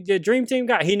 you a Dream Team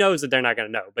guy?" He knows that they're not gonna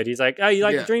know, but he's like, "Oh, you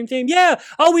like the Dream Team?" Yeah.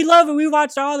 Oh, we love it. We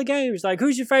watched all the games. Like,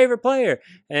 who's your favorite player?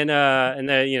 And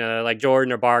then like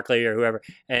Jordan or Barkley or whoever,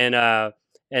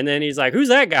 and then he's like, "Who's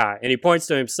that guy?" And he points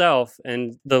to himself,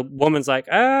 and the woman's like,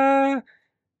 I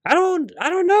don't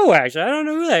know, actually. I don't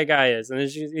know who that guy is." And then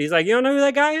he's like, "You don't know who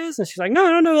that guy is?" And she's like, "No,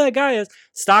 I don't know who that guy is."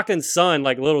 Stockton's son,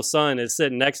 like little son, is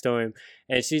sitting next to him.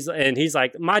 And he's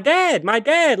like, my dad,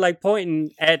 like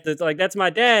pointing at that's my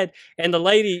dad. And the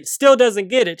lady still doesn't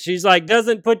get it. She's like,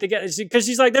 doesn't put together, because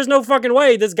she's like, there's no fucking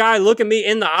way this guy looking me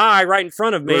in the eye right in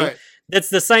front of me. Right. That's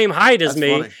the same height as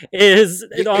me, is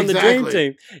on the Dream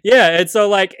Team. Yeah, and so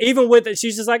like even with it,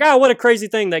 she's just like, oh, what a crazy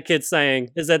thing that kid's saying.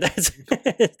 Is that's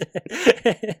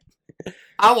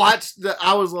I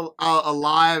was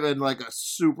alive and like a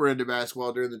super into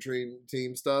basketball during the Dream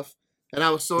Team stuff, and I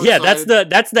was so excited.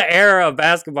 That's the era of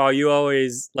basketball you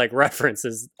always like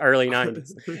references early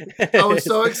 90s. I was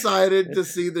so excited to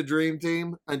see the Dream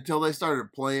Team until they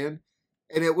started playing,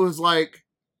 and it was like.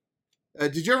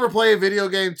 Did you ever play a video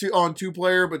game on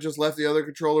 2-player but just left the other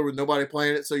controller with nobody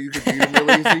playing it so you could beat them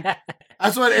really easy?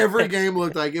 That's what every game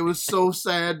looked like. It was so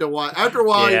sad to watch. After a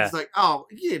while, it's like, oh,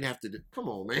 you didn't have to do. Come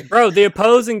on, man. Bro, the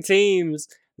opposing teams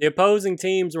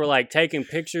were like taking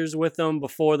pictures with them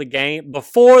before they're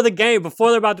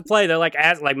about to play. They're like,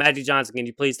 like Magic Johnson, can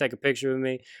you please take a picture with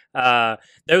me?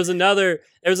 There was another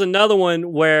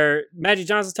one where Magic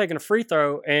Johnson's taking a free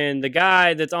throw, and the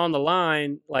guy that's on the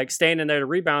line, like standing there to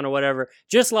rebound or whatever,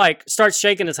 just like starts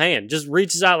shaking his hand, just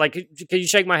reaches out like, can you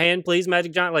shake my hand, please,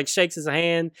 Magic Johnson? Like shakes his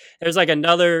hand. There's like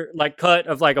another like cut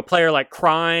of like a player like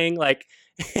crying, like.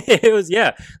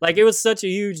 It was such a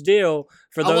huge deal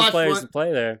for those players to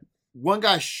play there. One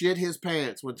guy shit his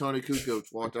pants when Tony Kukoc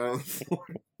walked out on the floor.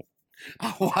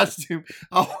 I watched him.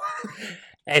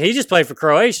 And he just played for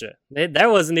Croatia. He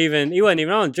wasn't even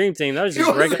on the dream team. That was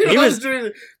just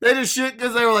regular. They just shit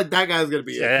because they were like, that guy's gonna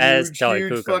be a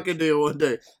huge fucking deal one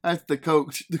day. That's the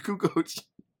coach, the coach.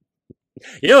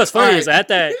 You know what's funny is at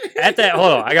that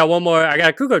hold on, I got one more. I got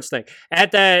a Kukoc thing.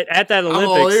 At that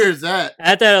Olympics. Here's that.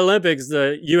 At that Olympics,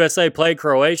 the USA played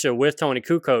Croatia with Tony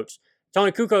Kukoc.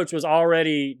 Tony Kukoc was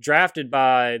already drafted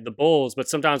by the Bulls, but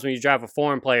sometimes when you draft a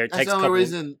foreign player, it takes a couple.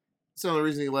 That's the only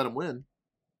reason you let him win.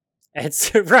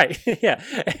 It's right, yeah.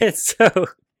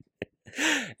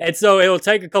 And so it will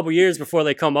take a couple years before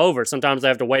they come over. Sometimes they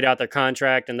have to wait out their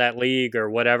contract in that league or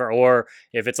whatever. Or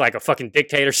if it's like a fucking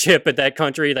dictatorship at that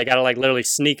country, they got to like literally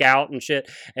sneak out and shit.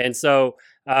 And so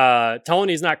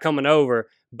Tony's not coming over,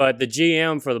 but the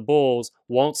GM for the Bulls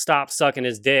won't stop sucking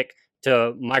his dick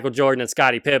to Michael Jordan and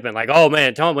Scottie Pippen. Like, oh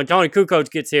man, when Tony Kukoc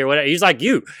gets here, whatever. He's like,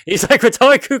 when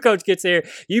Tony Kukoc gets here,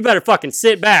 you better fucking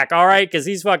sit back, all right? Because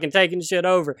he's fucking taking shit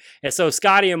over. And so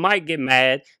Scottie and Mike get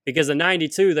mad because in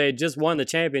 92, they had just won the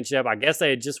championship. I guess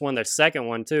they had just won their second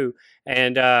one too.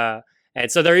 And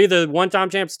so they're either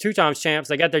one-time champs, two-time champs.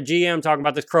 They got their GM talking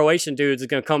about this Croatian dude that's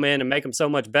going to come in and make them so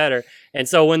much better. And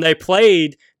so when they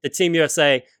played the Team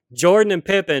USA, Jordan and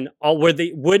Pippen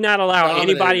would not allow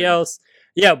anybody else.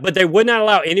 Yeah, but they would not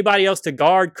allow anybody else to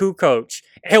guard Kukoc.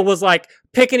 It was like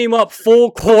picking him up full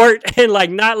court and like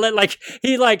not let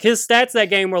his stats that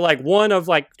game were like he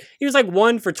was like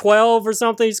 1 for 12 or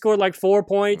something. He scored like 4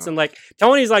 points and like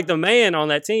Tony's like the man on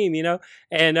that team, you know.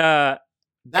 And that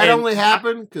only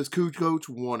happened because Kukoc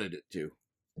wanted it to.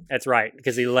 That's right,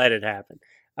 because he let it happen.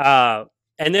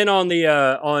 And then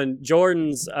on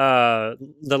Jordan's The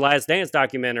Last Dance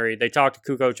documentary, they talked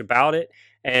to Kukoc about it.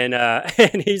 And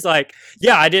he's like,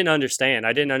 yeah, I didn't understand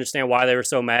why they were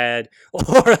so mad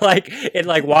or like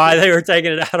why they were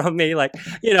taking it out on me. Like,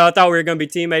 you know, I thought we were going to be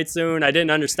teammates soon. I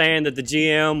didn't understand that the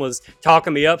GM was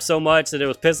talking me up so much that it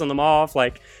was pissing them off.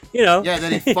 Like, you know. Yeah,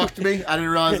 that he fucked me. I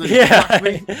didn't realize that he fucked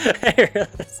me.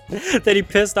 That he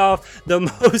pissed off the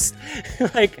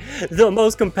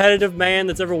most competitive man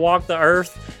that's ever walked the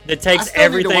earth that takes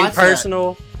everything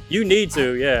personal. You need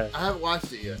to, yeah. I haven't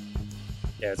watched it yet.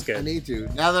 Yeah, it's good. I need to.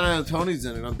 Now that I know Tony's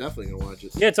in it, I'm definitely gonna watch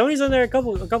it. Yeah, Tony's in there a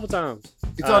couple times.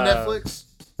 It's on Netflix.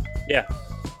 Yeah.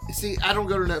 See, I don't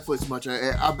go to Netflix much.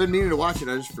 I've been meaning to watch it.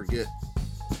 I just forget.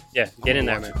 Yeah, get in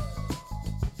there, man. All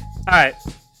right.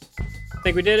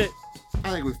 Think we did it.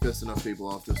 I think we've pissed enough people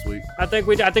off this week. I think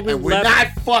we. And we're not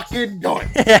fucking done.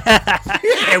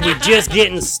 And we're just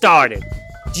getting started.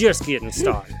 Ladies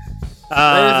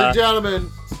and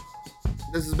gentlemen.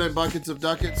 This has been Buckets of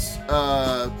Ducats.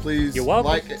 Please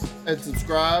like and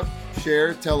subscribe,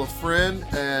 share, tell a friend,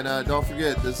 and don't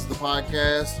forget, this is the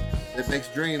podcast that makes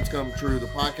dreams come true. The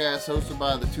podcast hosted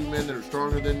by the two men that are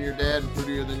stronger than your dad and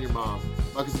prettier than your mom.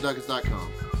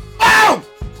 BucketsofDucats.com. Boom!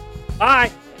 Bye!